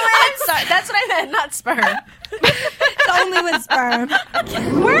fluids. I'm sorry. That's what I meant, not sperm. It's only with sperm.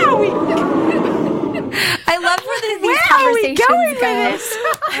 Where are we? I love where these Where are we conversations going go. with this?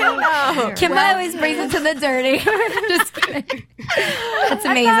 I don't know. Kim always brings it to the dirty. Just kidding. That's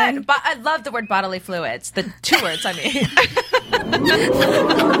amazing. I love the word bodily fluids. The two words, I mean.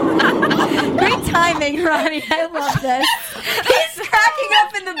 Great timing, Ronnie. I love this. He's cracking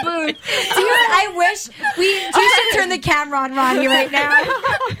up in the booth. I wish we should turn the camera on Ronnie right now.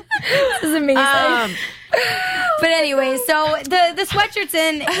 This is amazing. But anyway, so the sweatshirt's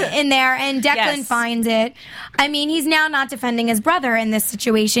in there, and Declan finds it. I mean, he's now not defending his brother in this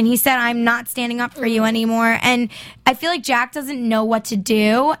situation. He said, "I'm not standing up for you anymore." And I feel like Jack doesn't know what to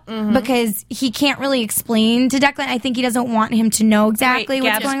do because he can't really explain to Declan. I think he doesn't want him to know exactly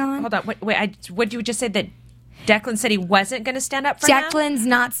what's Gabs, going on. Hold on. Wait, what did you just say that Declan said he wasn't going to stand up for him? Declan's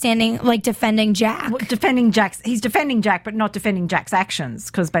not defending Jack. Well, he's defending Jack, but not defending Jack's actions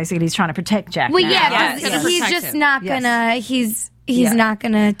because basically he's trying to protect Jack. Well, now. yeah, because he's just not gonna. He's not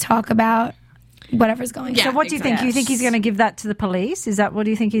gonna talk about whatever's going on. So what do you think? Do you think he's going to give that to the police? Is that what do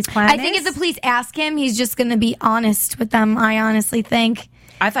you think he's planning? I think if the police ask him, he's just going to be honest with them. I honestly think.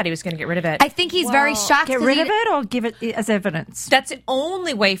 I thought he was going to get rid of it. I think he's very shocked. Get rid of it or give it as evidence? That's the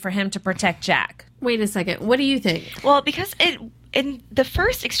only way for him to protect Jack. Wait a second. What do you think? Well, because in the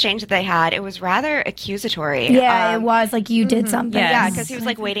first exchange that they had, it was rather accusatory. Yeah, it was like you did something. Yeah, because he was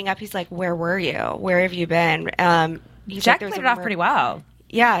like waiting up. He's like, "Where were you? Where have you been?" Jack played it off pretty well.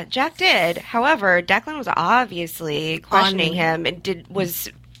 Yeah, Jack did. However, Declan was obviously questioning him and was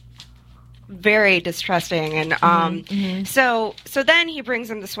very distrusting, and so then he brings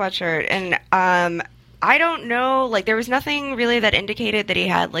him the sweatshirt, and I don't know, like there was nothing really that indicated that he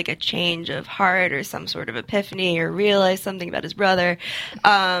had like a change of heart or some sort of epiphany or realized something about his brother.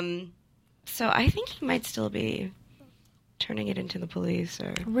 So I think he might still be turning it into the police.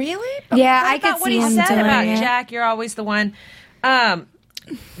 Or really? Yeah, What I about could what see he him said doing about it. Jack. You're always the one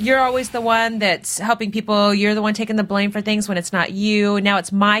you're always the one that's helping people. You're the one taking the blame for things when it's not you. Now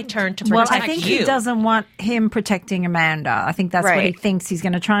it's my turn to protect you. Well, I think he doesn't want him protecting Amanda. I think that's what he thinks. He's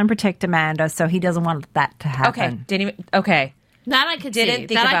going to try and protect Amanda, so he doesn't want that to happen. Okay. That I could see. Didn't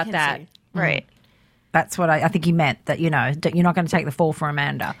think about that. Right. That's what I think he meant, that, you're not going to take the fall for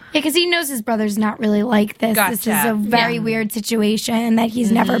Amanda. Yeah, because he knows his brother's not really like this. Gotcha. This is a very weird situation that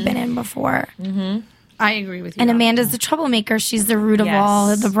he's never been in before. Mm-hmm. I agree with you. And Amanda's the troublemaker. She's the root of all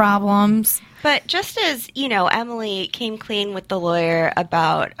of the problems. But just as, Emily came clean with the lawyer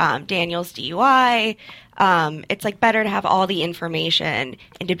about Daniel's DUI, it's like better to have all the information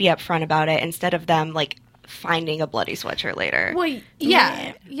and to be upfront about it instead of them finding a bloody sweatshirt later. Well,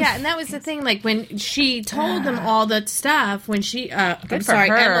 yeah, and that was the thing. Like when she told them all that stuff, when she,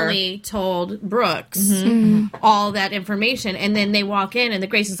 Emily told Brooks all that information, and then they walk in, and the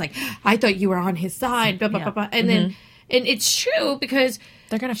Grace is like, "I thought you were on his side," blah, blah, blah, blah. And then, and it's true because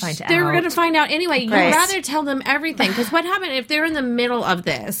they're going to find out. They're going to find out anyway. You'd rather tell them everything, because what happened if they're in the middle of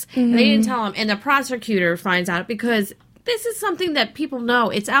this and they didn't tell them, and the prosecutor finds out because. This is something that people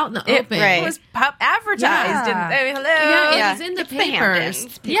know. It's out in the open. It was advertised. Hello. Yeah, it's in the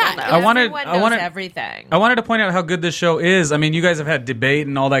papers. Everyone knows everything. I wanted to point out how good this show is. I mean, you guys have had debate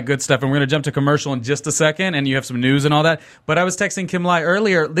and all that good stuff, and we're going to jump to commercial in just a second, and you have some news and all that. But I was texting Kim Lai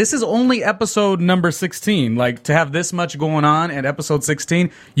earlier. This is only episode number 16. To have this much going on at episode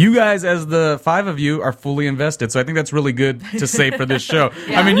 16, you guys, as the 5 of you, are fully invested. So I think that's really good to say for this show.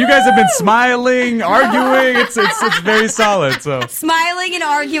 I mean, you guys have been smiling, arguing. It's very solid. So smiling and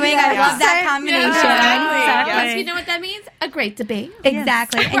arguing, I love that combination. Exactly. You know what that means? A great debate.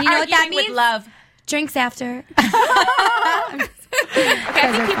 Exactly. And you know what that means? With love. Drinks after. Okay,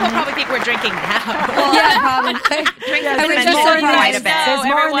 I think people probably think we're drinking now. Probably. There's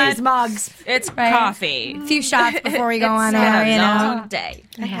more in these mugs. It's coffee. A few shots before we go on air. Long day.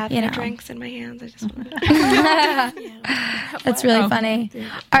 I have no drinks in my hands. I just want to. That's really funny.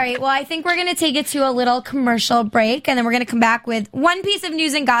 All right. Well, I think we're going to take it to a little commercial break, and then we're going to come back with one piece of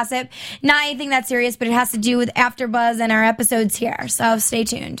news and gossip. Not anything that serious, but it has to do with AfterBuzz and our episodes here. So stay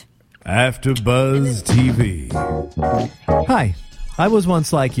tuned. AfterBuzz TV. Hi, I was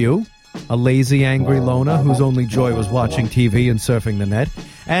once like you, a lazy, angry loner whose only joy was watching TV and surfing the net.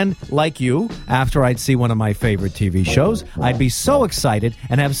 And, like you, after I'd see one of my favorite TV shows, I'd be so excited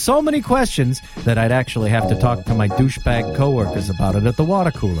and have so many questions that I'd actually have to talk to my douchebag coworkers about it at the water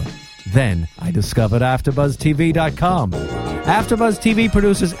cooler. Then I discovered AfterBuzzTV.com. AfterBuzz TV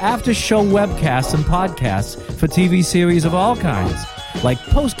produces after-show webcasts and podcasts for TV series of all kinds, like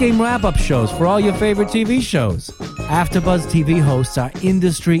post-game wrap-up shows for all your favorite TV shows. AfterBuzz TV hosts are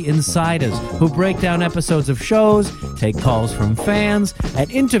industry insiders who break down episodes of shows, take calls from fans, and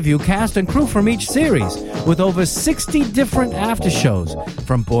interview cast and crew from each series, with over 60 different after-shows,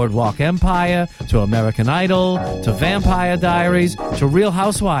 from Boardwalk Empire to American Idol to Vampire Diaries to Real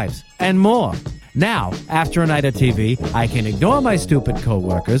Housewives, and more. Now, after a night of TV, I can ignore my stupid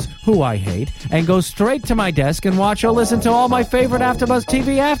coworkers, who I hate, and go straight to my desk and watch or listen to all my favorite AfterBuzz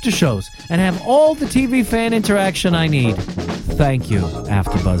TV after shows, and have all the TV fan interaction I need. Thank you,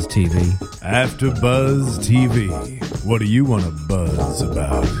 AfterBuzz TV. AfterBuzz TV. What do you want to buzz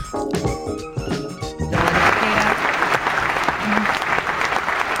about?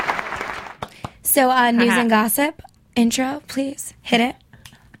 So, news and gossip intro, please hit it.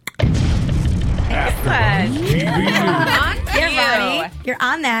 You're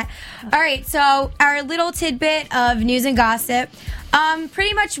on that. All right, so our little tidbit of news and gossip.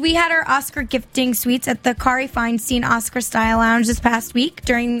 Pretty much we had our Oscar gifting suites at the Kari Feinstein Oscar Style Lounge this past week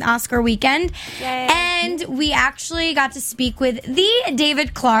during Oscar weekend. Yay. And we actually got to speak with the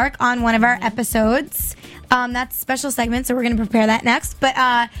David Clark on one of our episodes. That's a special segment, so we're going to prepare that next.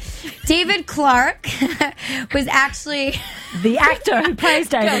 But David Clark was actually the actor who plays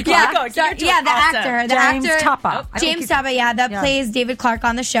David Clark. The actor. James Tupper. James Tupper, that plays David Clark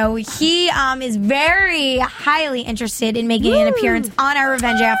on the show. He is very highly interested in making an appearance on our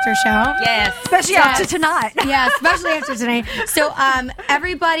Revenge After show. Yes. Especially after tonight. Yeah, especially after tonight. So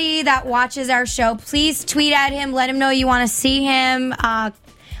everybody that watches our show, please tweet at him. Let him know you want to see him.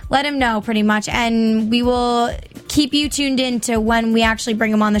 Let him know, pretty much, and we will keep you tuned in to when we actually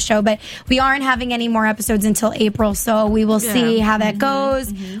bring him on the show. But we aren't having any more episodes until April, so we will see how that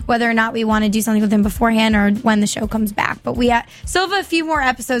goes, whether or not we want to do something with him beforehand or when the show comes back. But we still have a few more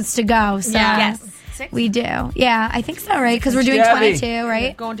episodes to go. So yes. We do. Yeah, I think so, right? Because we're doing 22,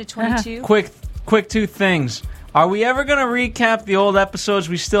 right? Going to 22. Quick two things. Are we ever going to recap the old episodes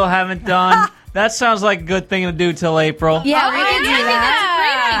we still haven't done? That sounds like a good thing to do till April. Yeah, we can do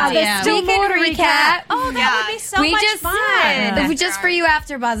that. That's a great idea. We can recap. Oh, that would be so much fun. Just for you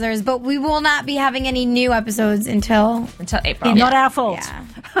after buzzers, but we will not be having any new episodes until April. Not our fault. Yeah.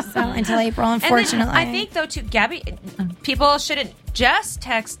 So until April, unfortunately. And then I think though too, Gabby, people shouldn't just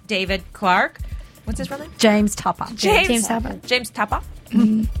text David Clark. What's his real name? James Topper. James Topper. James Topper.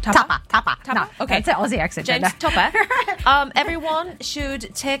 Topper. No, Okay, it's an Aussie accent. James don't know. Topper. Everyone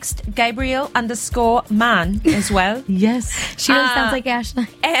should text Gabriel_man as well. Yes. She really sounds like Ashley.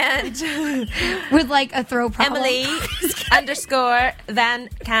 And with like a throw problem.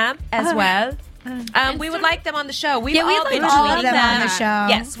 Emily_Van Camp as well. We would like them on the show. We'd we'd all like been all of tweeting them on the show.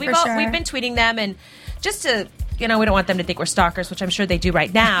 Yes, for sure. we've been tweeting them, and just to we don't want them to think we're stalkers, which I'm sure they do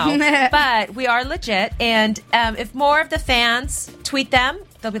right now. But we are legit, and if more of the fans tweet them,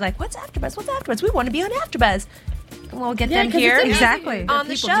 they'll be like, "What's AfterBuzz? What's AfterBuzz? We want to be on AfterBuzz." And we'll get them here exactly on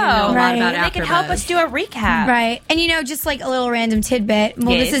the show, Right. and they can help us do a recap. Right. And just like a little random tidbit.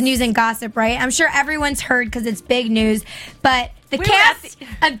 Well, Yes. this is news and gossip, right? I'm sure everyone's heard because it's big news. But the cast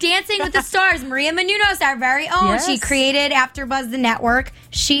of Dancing with the Stars, Maria Menounos, our very own, she created AfterBuzz the network.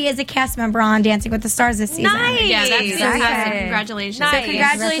 She is a cast member on Dancing with the Stars this season. Nice. Yeah, that's fantastic. Okay. Congratulations. Nice. So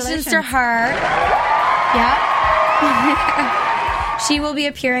congratulations to her. Yep. She will be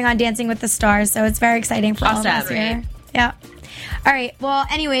appearing on Dancing with the Stars, so it's very exciting for all of us here. Yeah. All right. Well,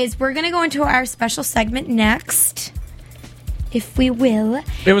 anyways, we're going to go into our special segment next, if we will.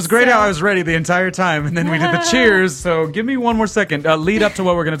 It was great how I was ready the entire time, and then we did the cheers, so give me one more second. Lead up to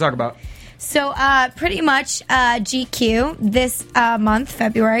what we're going to talk about. So pretty much GQ this month,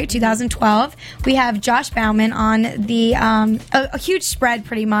 February 2012, we have Josh Bauman on the a huge spread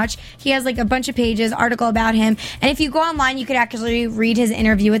pretty much. He has like a bunch of pages, article about him. And if you go online, you could actually read his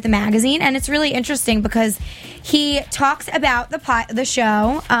interview with the magazine. And it's really interesting because he talks about the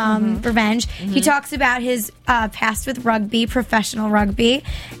show, Revenge. He talks about his past with rugby, professional rugby.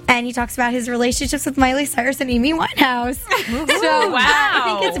 And he talks about his relationships with Miley Cyrus and Amy Winehouse. So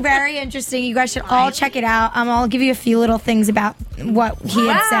I think it's very interesting. You guys should all check it out. I'll give you a few little things about what he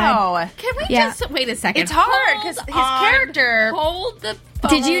had said. Can we just wait a second? It's hard because his character. Hold the phone.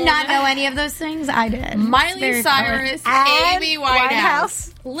 Did you not know any of those things? I did. Miley Cyrus, and Amy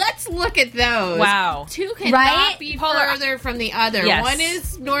Winehouse. Let's look at those. Wow. Two cannot Right? be further from the other. Yes. One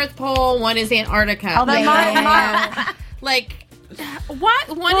is North Pole, one is Antarctica. Although Like, what?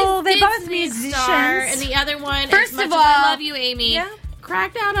 One is they're both Disney musicians. Star, and the other one, First as much of as all- I love you, Amy,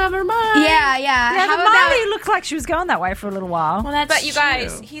 cracked out of her mind. Yeah. Yeah, How but about? Miley looked like she was going that way for a little while. Well, that's But you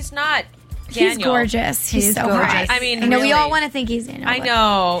guys, true. he's not. He's Daniel. gorgeous. He's is so gorgeous. hot. I mean, I know we really. all want to think he's Daniel. I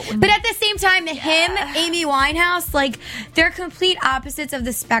know. But at the same time, him, Amy Winehouse, like they're complete opposites of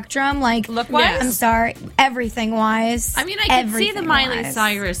the spectrum. Like, Look-wise? I'm sorry, everything wise. I mean, I can see the Miley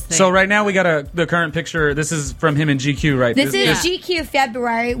Cyrus thing. So right now we got the current picture. This is from him in GQ, right? This is GQ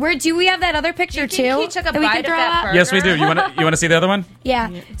February. Where do we have that other picture too? He took a that we bite can of throw that up? burger. Yes, we do. You want to see the other one? Yeah.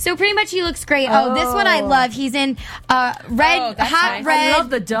 So pretty much he looks great. Oh, this one I love. He's in red, that's hot nice. red I love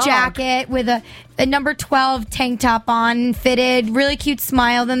the dog. jacket with a number 12 tank top on, fitted, really cute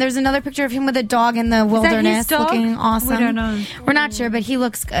smile. Then there's another picture of him with a dog in the wilderness, dog? looking awesome. We don't know. We're not sure, but he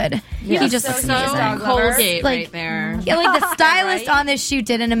looks good. He just looks amazing. Colgate Like- right there. Yeah, like the stylist on this shoot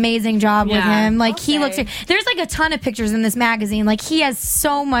did an amazing job with Yeah. him. Like he looks. There's like a ton of pictures in this magazine. Like he has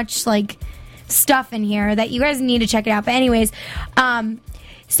so much like stuff in here that you guys need to check it out. But anyways,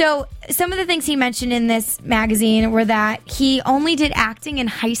 so some of the things he mentioned in this magazine were that he only did acting in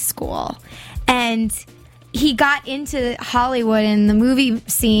high school, and he got into Hollywood and the movie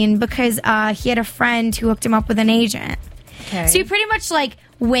scene because he had a friend who hooked him up with an agent. Okay. So he pretty much like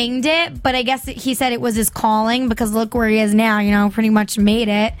winged it, but I guess he said it was his calling because look where he is now, pretty much made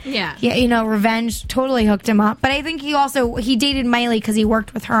it. Yeah. Revenge totally hooked him up. But I think he dated Miley because he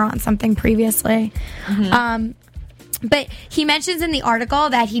worked with her on something previously. But he mentions in the article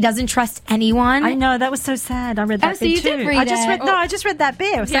that he doesn't trust anyone. I know, that was so sad. I read that so bit you too. did read I just it. read I just read that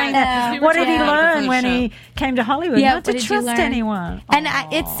bit. Saying Yeah, that. we were What did he talking about it learn before when the he came to Hollywood? Yeah, Not to what did you trust learn? anyone. And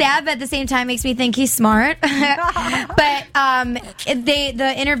it's sad, but at the same time makes me think he's smart. But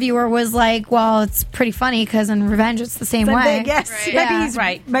the interviewer was like, "Well, it's pretty funny because in Revenge it's the same So way." then, yes,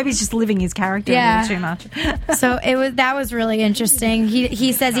 Right. maybe he's just living his character Yeah. a little too much. So that was really interesting.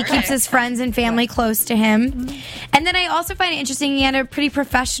 He says he keeps his friends and family close to him. And then I also find it interesting he had a pretty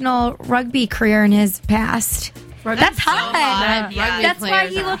professional rugby career in his past. That's hot. Rugby That's why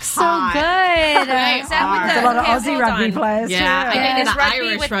players he are looks so hot. good. Right. Is that with There's the a lot of okay, Aussie hold rugby on. players. Yeah, too. I think Is an rugby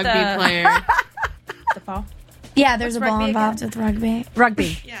Irish with rugby the- player. The fall. Yeah, there's What's a ball rugby involved with rugby.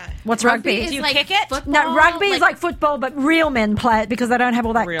 Rugby. Yeah. What's Rugby rugby? is Do you like kick it? football, No, rugby is like football, but real men play it because they don't have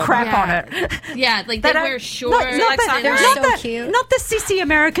all that crap Yeah. on it. Yeah, like they don't- wear shorts. Not the, and They're not so the- cute. Not the sissy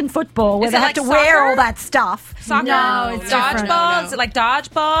American football where Is they it have like to wear soccer? all that stuff. Soccer? No, it's different. Dodgeball? Is it like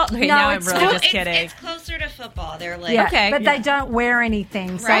dodgeball? Okay, No, now I'm it's really not- just kidding. It's closer to football. They're like, Yeah, Okay. but they don't wear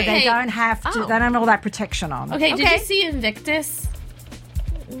anything, so Right. they Okay. don't have to. Oh. They don't have all that protection on. Okay, did Okay. you see Invictus?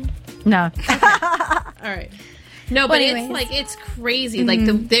 No. All right. No, but anyways. it's like it's crazy. Like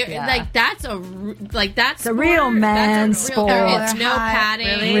like that's that's a real man sport. It's no Hot.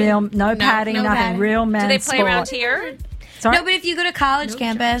 padding. Real, no padding, no nothing. padding. Real man Do they play sport. around here? Sorry? No, but if you go to college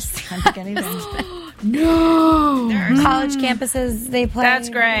campus, Can't think anything. college campuses, they play. That's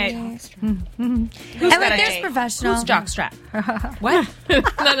great. And Who's like, got a there's date? professional. Who's jockstrap? What? No.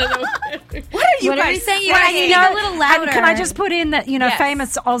 What are you What are guys we saying? You Well, gotta you speak know, a little louder. and can I just put in that, Yes.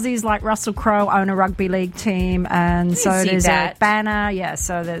 famous Aussies like Russell Crowe own a rugby league team, and so see there's that. a banner. Yeah,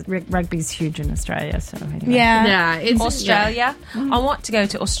 so the rugby's huge in Australia. So anyway. Yeah. Yeah, it's Australia. I want to go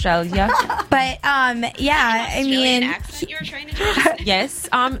to Australia. But yeah, I Australian mean, accent you were trying to do. Yes,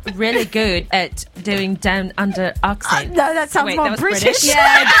 I'm really good at doing down under accents. No, that sounds Wait, more that was British.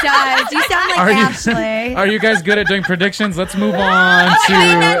 yeah, it does. You sound like Ashley. Are you guys good at doing predictions? Let's move on to Let's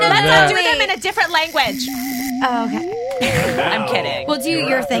that. do them in a different language. Oh, okay. I'm kidding. We'll do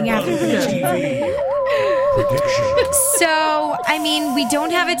your thing after prediction. So, I mean, we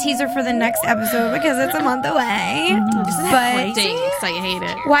don't have a teaser for the next episode because it's a month away. But stinks. I hate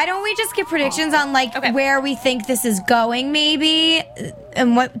it. why don't we just get predictions on where we think this is going, maybe,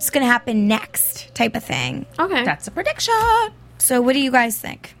 and what's going to happen next, type of thing. Okay. That's a prediction. So, what do you guys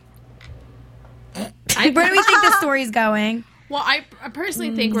think? Where do we think the story's going? Well, I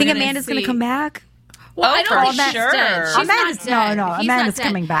personally think we're Think gonna Amanda's going see- to come back? Well, Oh, I for don't think she's sure. dead. She's Amanda's- not dead. no, He's Amanda's not dead.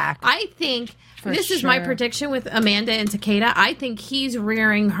 coming back. I think this is my prediction with Amanda and Takeda. I think he's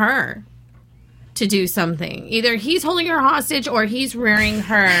rearing her to do something. Either he's holding her hostage or he's rearing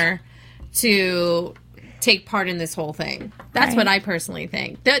her to take part in this whole thing. That's what I personally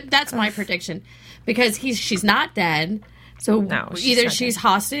think. That's my prediction because she's not dead. So she's either not she's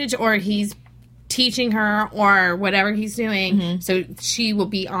hostage or he's teaching her or whatever he's doing, so she will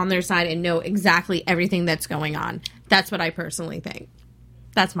be on their side and know exactly everything that's going on. That's what I personally think.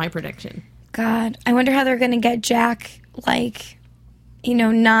 That's my prediction. God, I wonder how they're going to get Jack,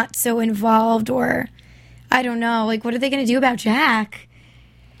 not so involved, or I don't know. What are they going to do about Jack?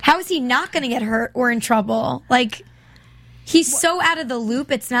 How is he not going to get hurt or in trouble? He's so out of the loop,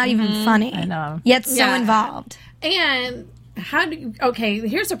 it's not even funny. I know. Yet so Yeah. involved. And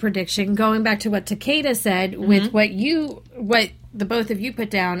here's a prediction going back to what Takeda said with what the both of you put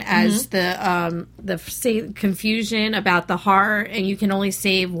down as the confusion about the heart, and you can only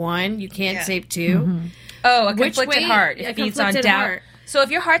save one, you can't save two. Oh, a Which conflicted way- heart. a It feeds on conflicted doubt. heart. So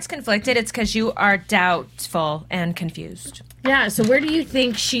if your heart's conflicted, it's because you are doubtful and confused. Yeah, so where do you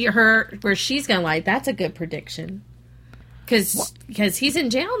think where she's gonna lie? That's a good prediction. Because he's in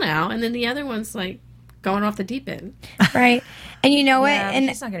jail now, and then the other one's going off the deep end. Right. And you know what? Yeah, And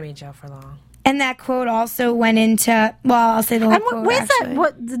she's not going to be in jail for long. and that quote also went into, I'll say the whole And quote, where's actually. that?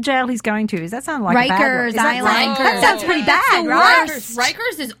 What the jail he's going to? Does that sound like a bad one? Rikers Is that Island. That sounds pretty bad, the right? worst.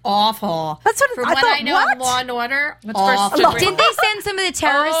 Rikers is awful. That's what From I what thought. I know What? of Law and Order, first awful. degree. Didn't they send some of the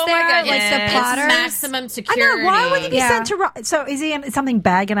terrorists Oh my there? God, Like yes. the It's plotters? Maximum I security. know. Why would he be Yeah. sent to? So is he something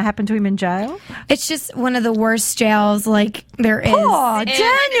bad going to happen to him in jail? It's just one of the worst jails there is. Oh, And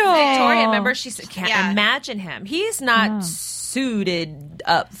Daniel! Victoria, remember, she said, can't Yeah. imagine him. He's not suited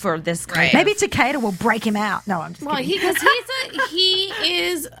up for this kind of... Maybe Takeda will break him out. No, I'm just Well, kidding. he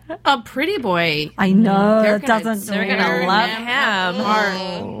is a pretty boy. I know They're it gonna- doesn't. They're going to love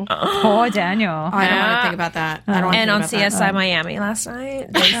him. Poor Daniel. I don't want to think about that. I don't want to And think on about that. CSI Miami last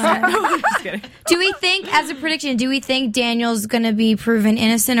night, they said... Just kidding. Do we think, as a prediction, Daniel's going to be proven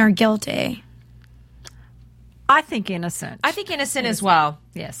innocent or guilty? I think innocent. I think innocent as well.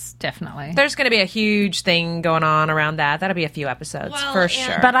 Yes, definitely. There's going to be a huge thing going on around that. That'll be a few episodes Well, for and-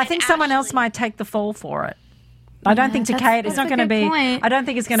 sure. But I think someone else might take the fall for it. I don't think Takeda. It's that's not a going to good be. point. I don't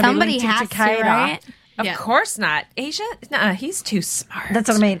think it's going to be Somebody linked to has to, Takeda. right? Of Yeah. course not. Asia? No, he's too smart. That's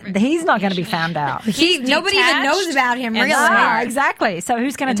what I mean. He's not going to be found out. Nobody even knows about him, and really. smart. Ah, exactly. So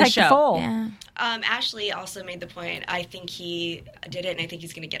who's going In to the take the show. fall? Yeah. Ashley also made the point. I think he did it, and I think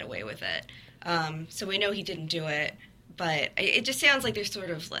he's going to get away with it. So we know he didn't do it, but it just sounds like they sort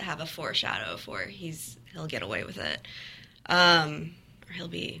of have a foreshadow for he'll get away with it, or he'll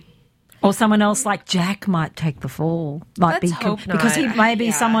be. Or someone else like Jack might take the fall. Let's hope not. Because he may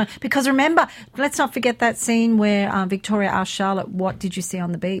be someone. Because remember, let's not forget that scene where Victoria asked Charlotte, "What did you see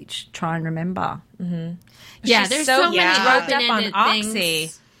on the beach?" Try and remember. Mm-hmm. Yeah, there's so many wrapped up on open-ended Oxy.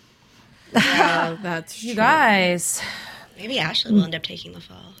 things. Yeah, that's you guys. Maybe Ashley will end up taking the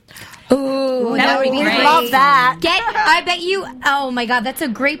fall. Ooh, that would be great. great. Love that. I bet you. Oh my God, that's a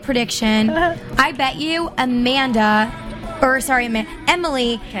great prediction. I bet you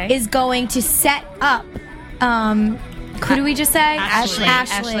Emily is going to set up. Who do we just say?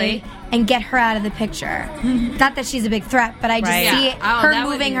 Ashley. And get her out of the picture. Not that she's a big threat, but I just see her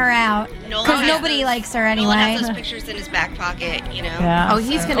moving her out because nobody likes her anyway. Nolan has those pictures in his back pocket, you know. Yeah. Oh,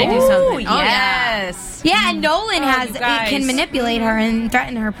 he's going to do something. Oh, yes. Yeah, and Nolan can manipulate her and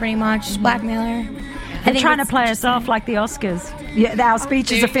threaten her pretty much, blackmail her. They're trying to play us off like the Oscars. Yeah, our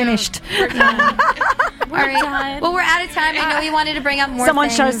speeches are finished. All right. Well, we're out of time. I know we wanted to bring up more Someone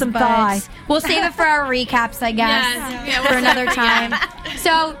things, show some but thigh. We'll save it for our recaps, I guess, for another time.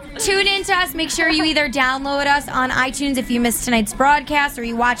 So tune in to us. Make sure you either download us on iTunes if you missed tonight's broadcast or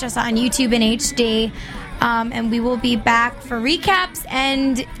you watch us on YouTube in HD. And we will be back for recaps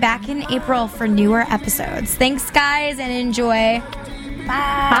and back in April for newer episodes. Thanks, guys, and enjoy.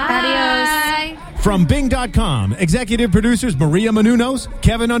 Bye. Adios. From Bing.com, executive producers Maria Menounos,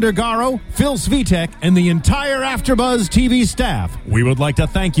 Kevin Undergaro, Phil Svitek, and the entire AfterBuzz TV staff, we would like to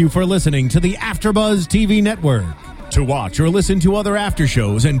thank you for listening to the AfterBuzz TV network. To watch or listen to other after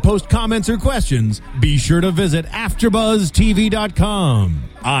shows and post comments or questions, be sure to visit AfterBuzzTV.com.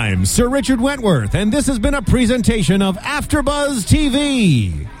 I'm Sir Richard Wentworth, and this has been a presentation of AfterBuzz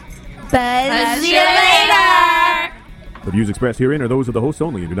TV. Buzz you later. The views expressed herein are those of the hosts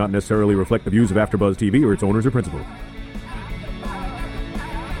only and do not necessarily reflect the views of AfterBuzz TV or its owners or principals.